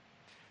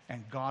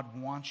 And God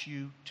wants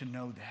you to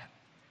know that.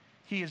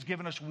 He has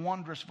given us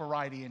wondrous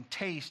variety in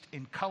taste,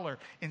 in color,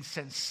 in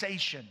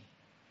sensation,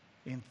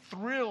 in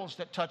thrills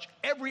that touch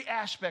every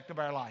aspect of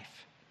our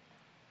life.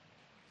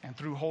 And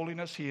through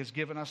holiness, he has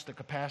given us the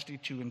capacity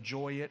to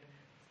enjoy it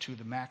to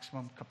the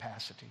maximum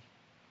capacity.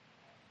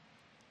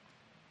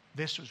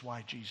 This is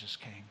why Jesus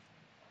came.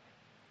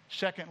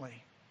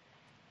 Secondly,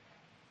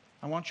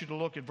 I want you to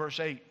look at verse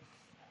 8.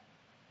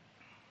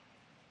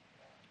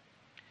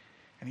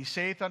 And he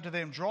saith unto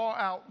them, draw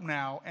out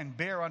now and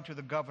bear unto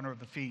the governor of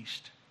the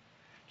feast.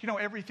 You know,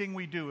 everything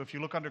we do, if you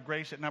look under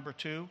grace at number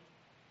 2,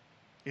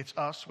 it's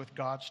us with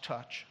God's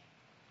touch.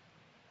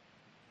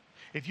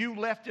 If you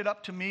left it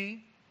up to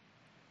me,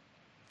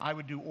 I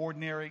would do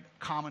ordinary,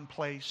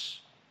 commonplace,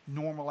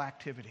 normal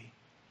activity.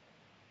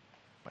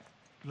 But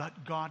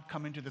let God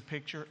come into the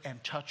picture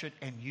and touch it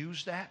and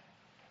use that,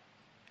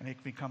 and it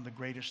can become the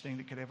greatest thing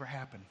that could ever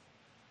happen.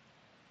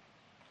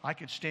 I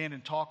could stand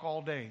and talk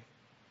all day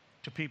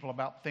to people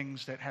about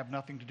things that have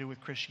nothing to do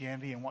with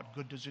Christianity and what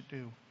good does it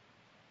do.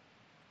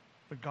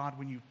 But God,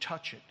 when you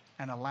touch it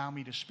and allow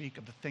me to speak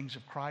of the things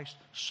of Christ,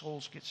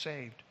 souls get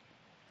saved.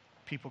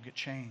 People get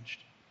changed.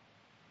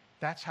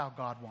 That's how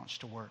God wants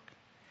to work.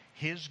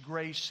 His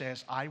grace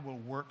says, I will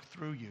work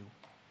through you.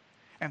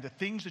 And the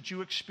things that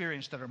you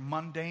experience that are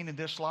mundane in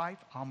this life,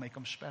 I'll make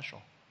them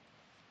special.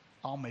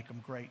 I'll make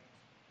them great.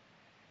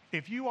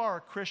 If you are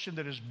a Christian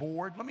that is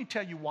bored, let me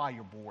tell you why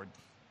you're bored.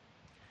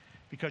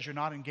 Because you're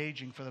not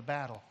engaging for the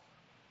battle.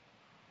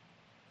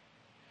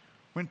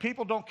 When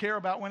people don't care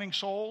about winning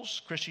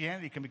souls,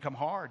 Christianity can become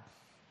hard.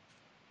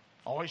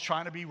 Always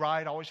trying to be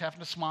right, always having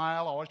to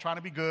smile, always trying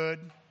to be good.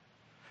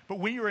 But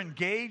when you're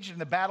engaged in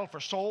the battle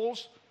for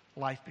souls,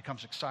 life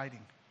becomes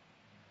exciting.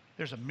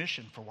 There's a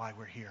mission for why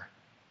we're here.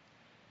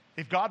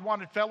 If God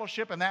wanted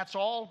fellowship and that's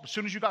all, as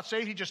soon as you got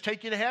saved, he'd just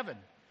take you to heaven.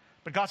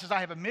 But God says,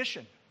 I have a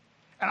mission,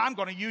 and I'm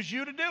going to use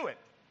you to do it.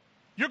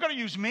 You're going to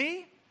use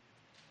me?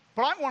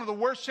 But I'm one of the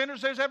worst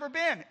sinners there's ever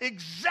been.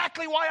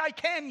 Exactly why I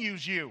can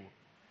use you.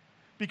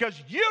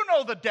 Because you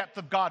know the depth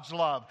of God's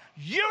love.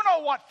 You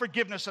know what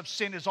forgiveness of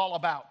sin is all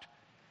about.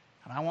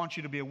 And I want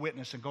you to be a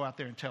witness and go out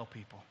there and tell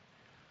people.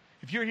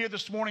 If you're here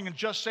this morning and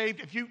just saved,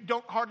 if you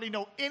don't hardly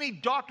know any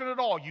doctrine at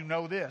all, you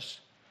know this.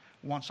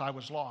 Once I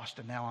was lost,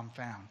 and now I'm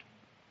found.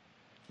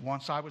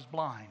 Once I was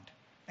blind,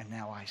 and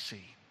now I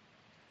see.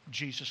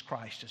 Jesus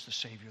Christ is the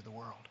Savior of the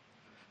world.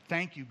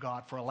 Thank you,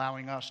 God, for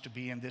allowing us to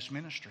be in this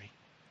ministry.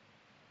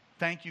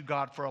 Thank you,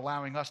 God, for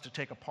allowing us to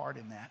take a part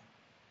in that.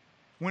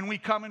 When we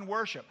come and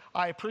worship,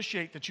 I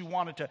appreciate that you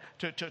wanted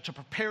to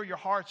prepare your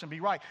hearts and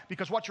be right,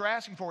 because what you're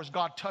asking for is,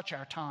 God, touch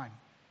our time.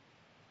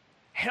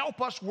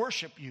 Help us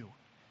worship you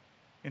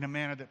in a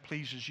manner that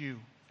pleases you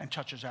and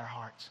touches our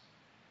hearts.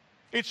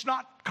 It's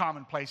not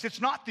commonplace.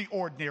 It's not the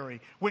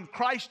ordinary. When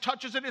Christ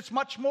touches it, it's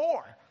much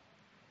more.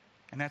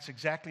 And that's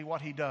exactly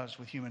what he does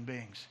with human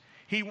beings.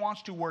 He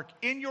wants to work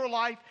in your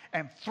life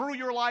and through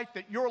your life,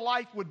 that your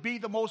life would be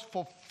the most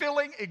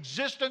fulfilling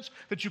existence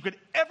that you could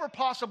ever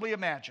possibly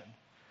imagine.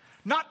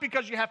 Not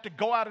because you have to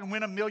go out and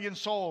win 1 million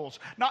souls.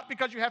 Not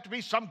because you have to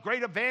be some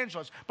great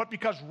evangelist. But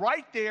because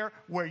right there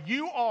where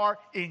you are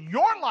in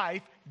your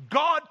life,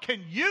 God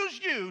can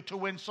use you to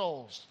win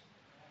souls.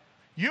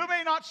 You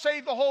may not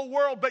save the whole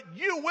world, but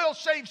you will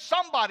save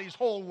somebody's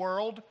whole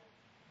world.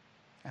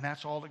 And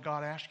that's all that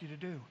God asks you to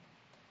do.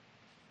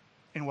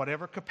 In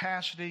whatever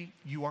capacity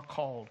you are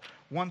called.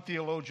 One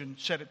theologian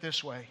said it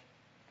this way.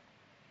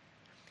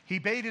 He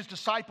bade his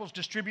disciples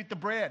distribute the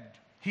bread.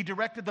 He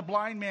directed the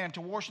blind man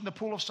to wash in the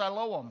pool of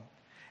Siloam.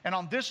 And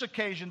on this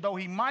occasion, though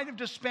he might have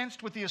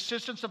dispensed with the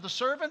assistance of the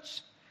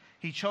servants,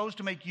 he chose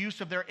to make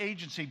use of their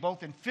agency,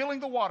 both in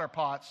filling the water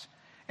pots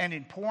and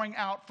in pouring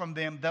out from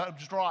them those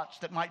draughts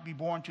that might be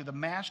borne to the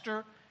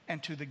master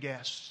and to the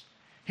guests.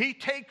 He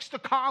takes the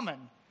common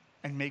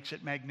and makes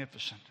it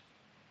magnificent.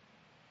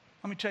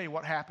 Let me tell you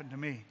what happened to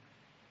me.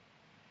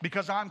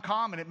 Because I'm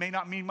common, it may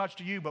not mean much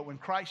to you, but when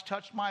Christ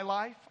touched my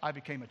life, I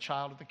became a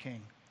child of the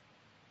King.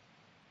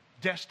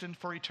 Destined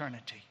for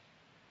eternity.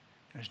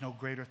 There's no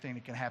greater thing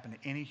that can happen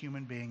to any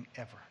human being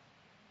ever.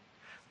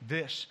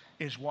 This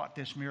is what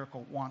this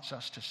miracle wants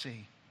us to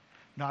see.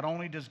 Not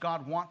only does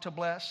God want to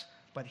bless,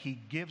 but he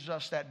gives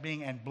us that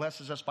being and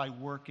blesses us by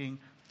working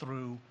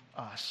through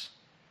us.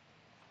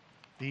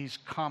 These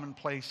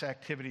commonplace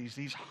activities,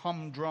 these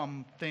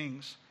humdrum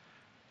things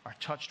are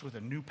touched with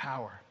a new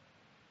power.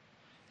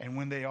 And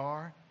when they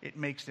are, it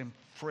makes them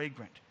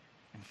fragrant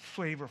and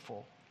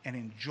flavorful and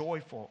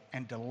enjoyable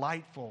and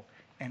delightful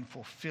and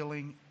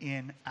fulfilling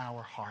in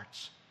our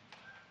hearts.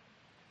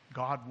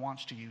 God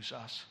wants to use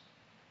us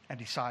and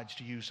decides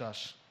to use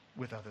us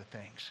with other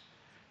things.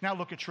 Now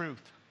look at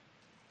truth.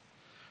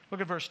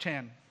 Look at verse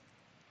 10.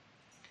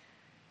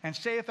 And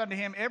saith unto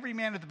him, every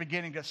man at the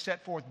beginning doth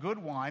set forth good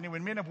wine, and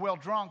when men have well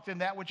drunk, then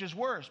that which is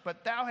worse.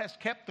 But thou hast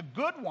kept the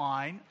good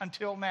wine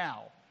until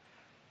now.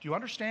 Do you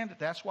understand that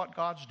that's what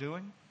God's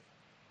doing?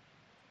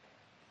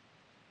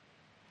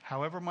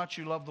 However much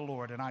you love the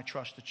Lord, and I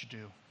trust that you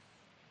do.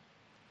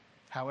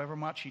 However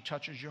much he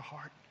touches your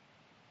heart.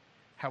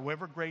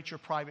 However great your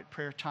private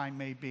prayer time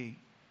may be.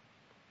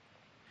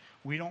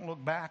 We don't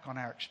look back on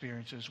our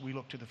experiences, we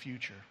look to the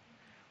future.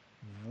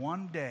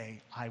 One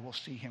day I will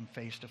see him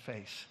face to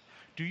face.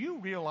 Do you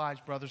realize,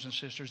 brothers and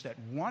sisters, that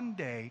one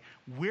day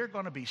we're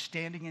going to be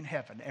standing in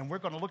heaven and we're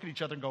going to look at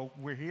each other and go,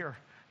 we're here.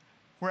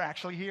 We're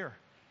actually here.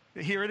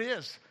 Here it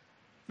is.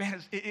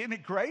 Man, isn't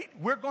it great?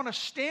 We're going to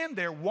stand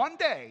there one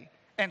day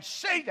and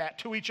say that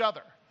to each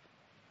other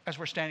as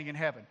we're standing in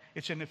heaven.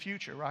 It's in the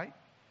future, right?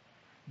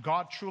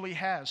 God truly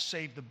has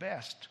saved the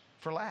best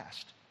for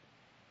last.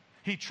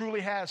 He truly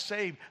has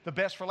saved the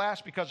best for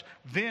last, because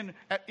then,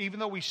 even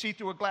though we see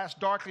through a glass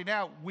darkly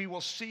now, we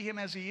will see him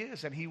as he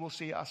is, and he will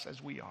see us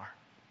as we are.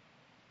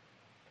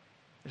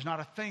 There's not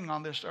a thing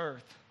on this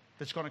earth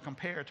that's going to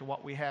compare to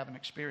what we have and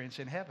experience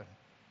in heaven.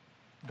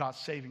 God's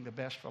saving the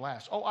best for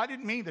last. Oh, I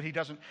didn't mean that he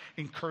doesn't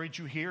encourage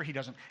you here. He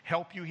doesn't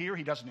help you here.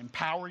 He doesn't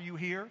empower you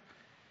here.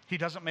 He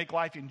doesn't make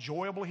life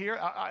enjoyable here.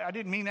 I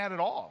didn't mean that at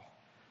all.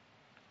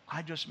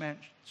 I just meant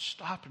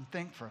stop and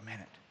think for a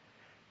minute.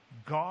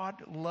 God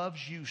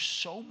loves you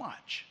so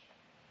much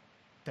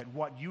that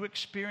what you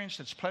experience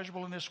that's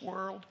pleasurable in this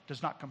world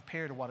does not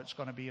compare to what it's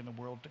going to be in the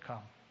world to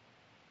come.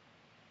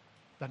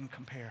 Doesn't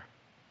compare.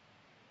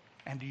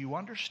 And do you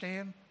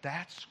understand?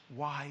 That's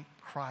why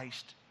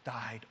Christ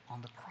died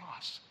on the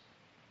cross.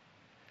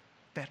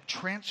 That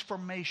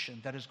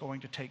transformation that is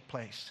going to take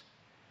place.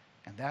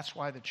 And that's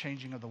why the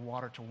changing of the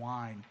water to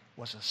wine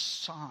was a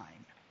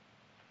sign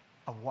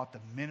of what the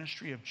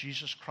ministry of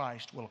Jesus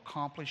Christ will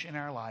accomplish in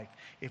our life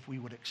if we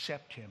would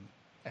accept him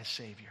as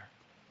Savior.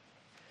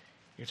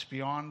 It's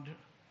beyond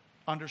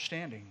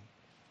understanding,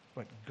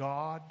 but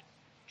God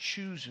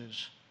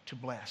chooses to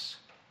bless.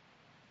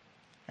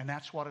 And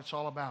that's what it's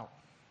all about.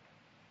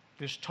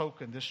 This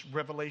token, this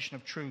revelation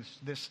of truth,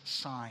 this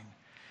sign.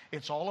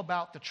 It's all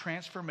about the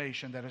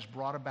transformation that is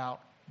brought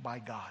about by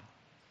God.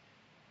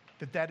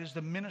 That is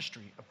the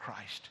ministry of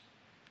Christ.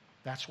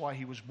 That's why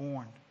he was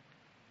born.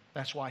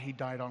 That's why he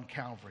died on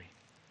Calvary.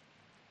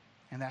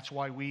 And that's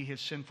why we,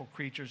 his sinful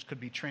creatures, could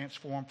be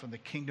transformed from the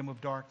kingdom of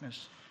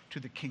darkness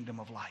to the kingdom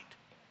of light.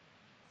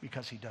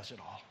 Because he does it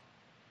all.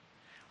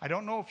 I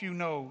don't know if you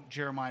know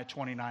Jeremiah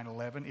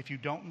 29:11. If you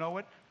don't know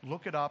it,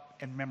 look it up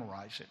and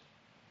memorize it.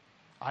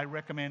 I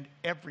recommend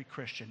every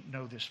Christian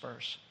know this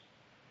verse.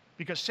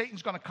 because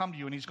Satan's going to come to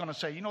you and he's going to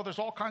say, there's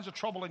all kinds of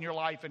trouble in your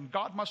life and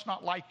God must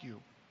not like you.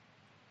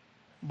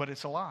 But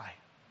it's a lie.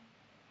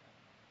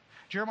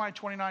 Jeremiah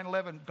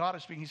 29:11, God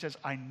is speaking. He says,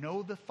 I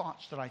know the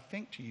thoughts that I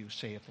think to you,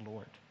 saith the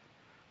Lord.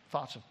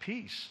 Thoughts of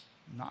peace,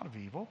 not of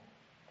evil,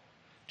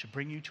 to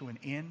bring you to an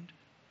end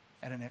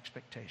and an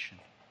expectation.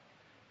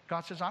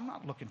 God says, I'm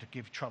not looking to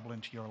give trouble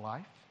into your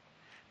life.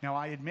 Now,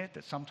 I admit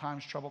that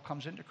sometimes trouble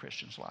comes into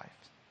Christians' lives.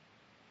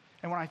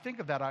 And when I think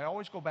of that, I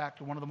always go back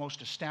to one of the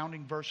most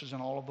astounding verses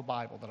in all of the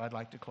Bible that I'd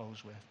like to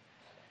close with.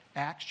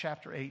 Acts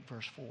chapter 8,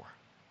 verse 4.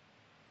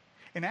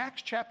 In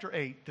Acts chapter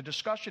 8, the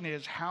discussion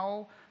is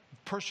how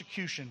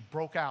persecution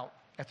broke out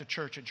at the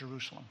church at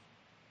Jerusalem.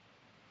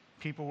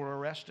 People were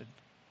arrested.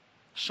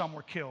 Some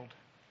were killed.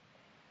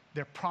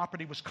 Their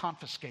property was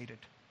confiscated.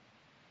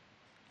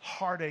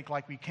 Heartache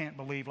like we can't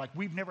believe, like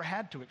we've never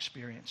had to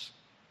experience.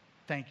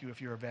 Thank you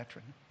if you're a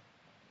veteran.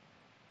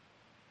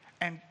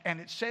 And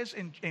it says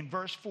in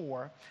verse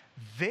 4,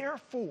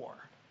 therefore,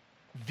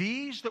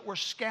 these that were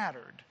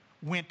scattered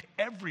went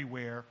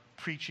everywhere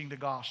preaching the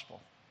gospel.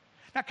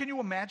 Now, can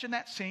you imagine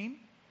that scene?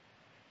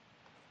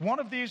 One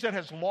of these that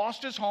has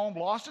lost his home,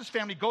 lost his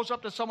family, goes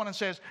up to someone and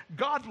says,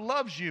 God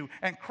loves you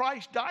and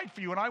Christ died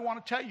for you, and I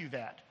want to tell you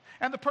that.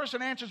 And the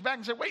person answers back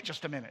and says, wait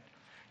just a minute.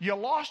 You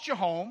lost your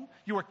home,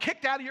 you were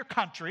kicked out of your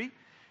country,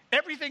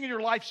 everything in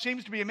your life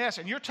seems to be a mess,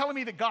 and you're telling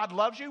me that God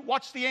loves you?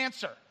 What's the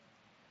answer?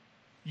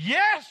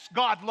 Yes,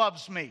 God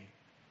loves me.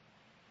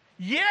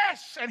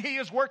 Yes, and He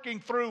is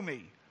working through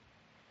me.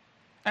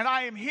 And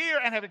I am here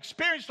and have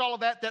experienced all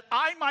of that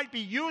I might be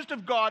used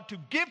of God to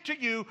give to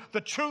you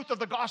the truth of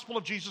the gospel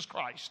of Jesus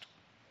Christ.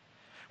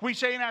 We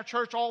say in our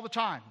church all the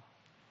time,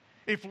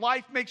 if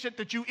life makes it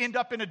that you end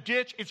up in a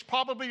ditch, it's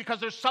probably because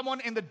there's someone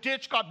in the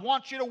ditch God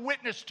wants you to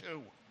witness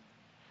to.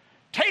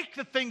 Take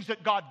the things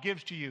that God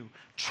gives to you.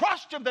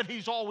 Trust Him that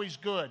He's always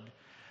good.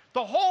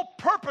 The whole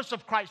purpose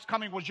of Christ's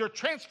coming was your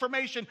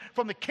transformation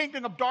from the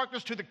kingdom of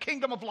darkness to the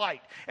kingdom of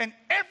light. And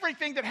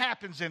everything that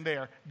happens in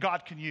there,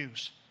 God can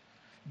use.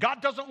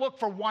 God doesn't look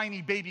for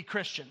whiny baby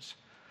Christians.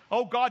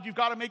 Oh, God, you've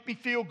got to make me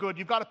feel good.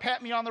 You've got to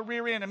pat me on the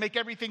rear end and make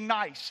everything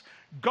nice.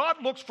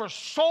 God looks for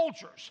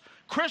soldiers,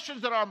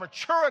 Christians that are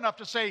mature enough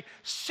to say,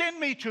 send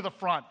me to the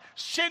front.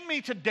 Send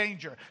me to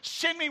danger.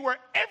 Send me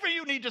wherever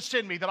you need to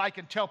send me, that I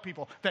can tell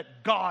people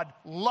that God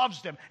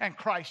loves them and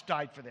Christ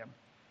died for them.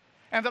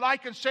 And that I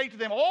can say to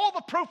them, all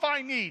the proof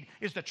I need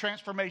is the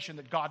transformation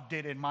that God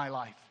did in my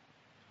life.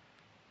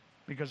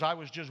 Because I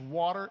was just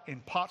water in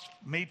pots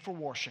made for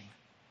washing.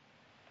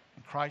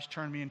 And Christ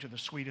turned me into the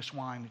sweetest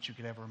wine that you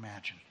could ever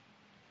imagine.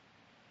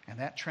 And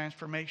that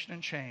transformation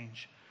and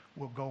change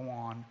will go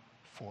on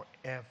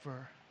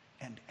forever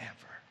and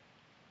ever.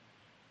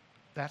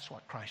 That's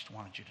what Christ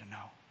wanted you to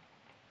know.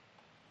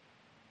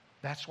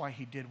 That's why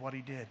He did what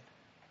He did.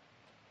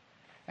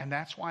 And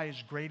that's why,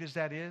 as great as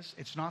that is,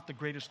 it's not the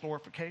greatest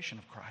glorification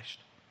of Christ,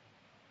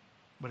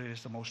 but it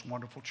is the most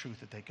wonderful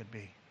truth that they could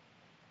be.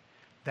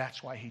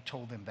 That's why He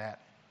told them that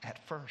at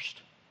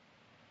first.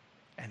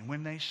 And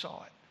when they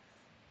saw it,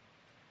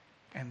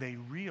 and they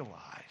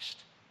realized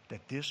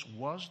that this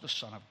was the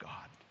Son of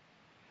God,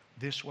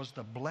 this was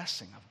the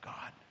blessing of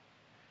God,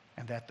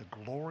 and that the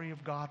glory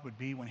of God would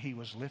be when He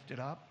was lifted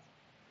up,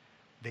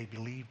 they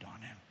believed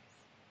on Him.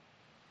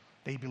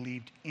 They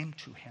believed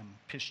into Him,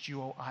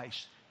 pistuo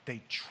eis. They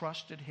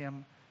trusted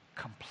Him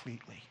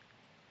completely.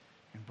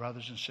 And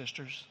brothers and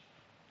sisters,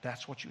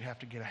 that's what you have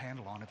to get a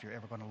handle on if you're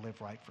ever going to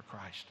live right for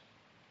Christ.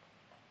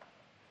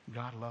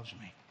 God loves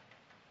me.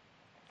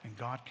 And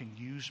God can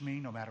use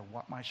me no matter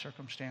what my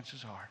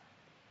circumstances are.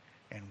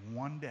 And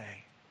one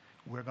day,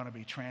 we're going to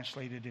be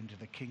translated into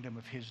the kingdom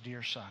of His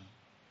dear Son.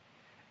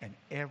 And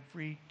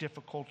every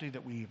difficulty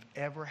that we've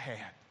ever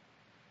had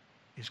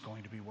is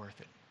going to be worth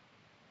it.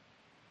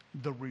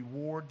 The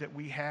reward that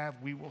we have,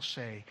 we will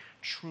say,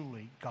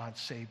 truly, God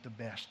saved the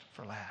best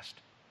for last.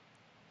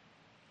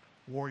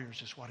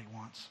 Warriors is what He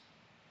wants.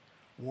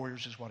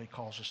 Warriors is what He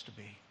calls us to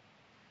be.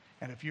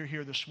 And if you're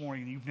here this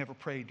morning and you've never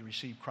prayed to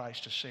receive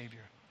Christ as Savior,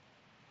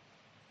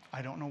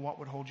 I don't know what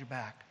would hold you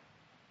back.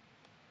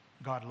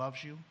 God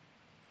loves you.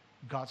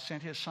 God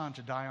sent His Son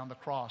to die on the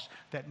cross,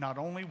 that not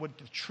only would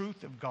the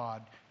truth of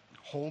God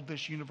hold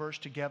this universe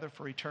together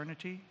for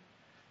eternity,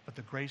 but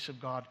the grace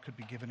of God could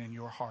be given in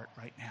your heart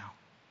right now.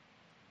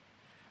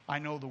 I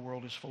know the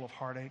world is full of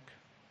heartache.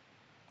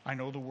 I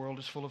know the world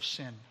is full of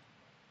sin.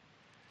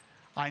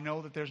 I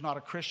know that there's not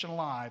a Christian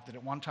alive that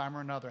at one time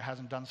or another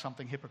hasn't done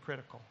something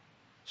hypocritical.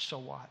 So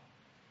what?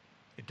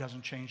 It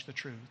doesn't change the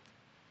truth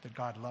that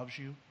God loves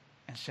you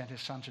and sent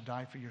His Son to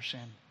die for your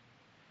sin.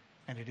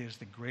 And it is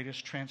the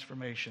greatest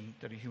transformation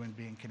that a human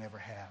being can ever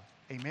have.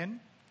 Amen?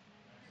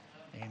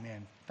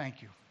 Amen.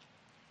 Thank you.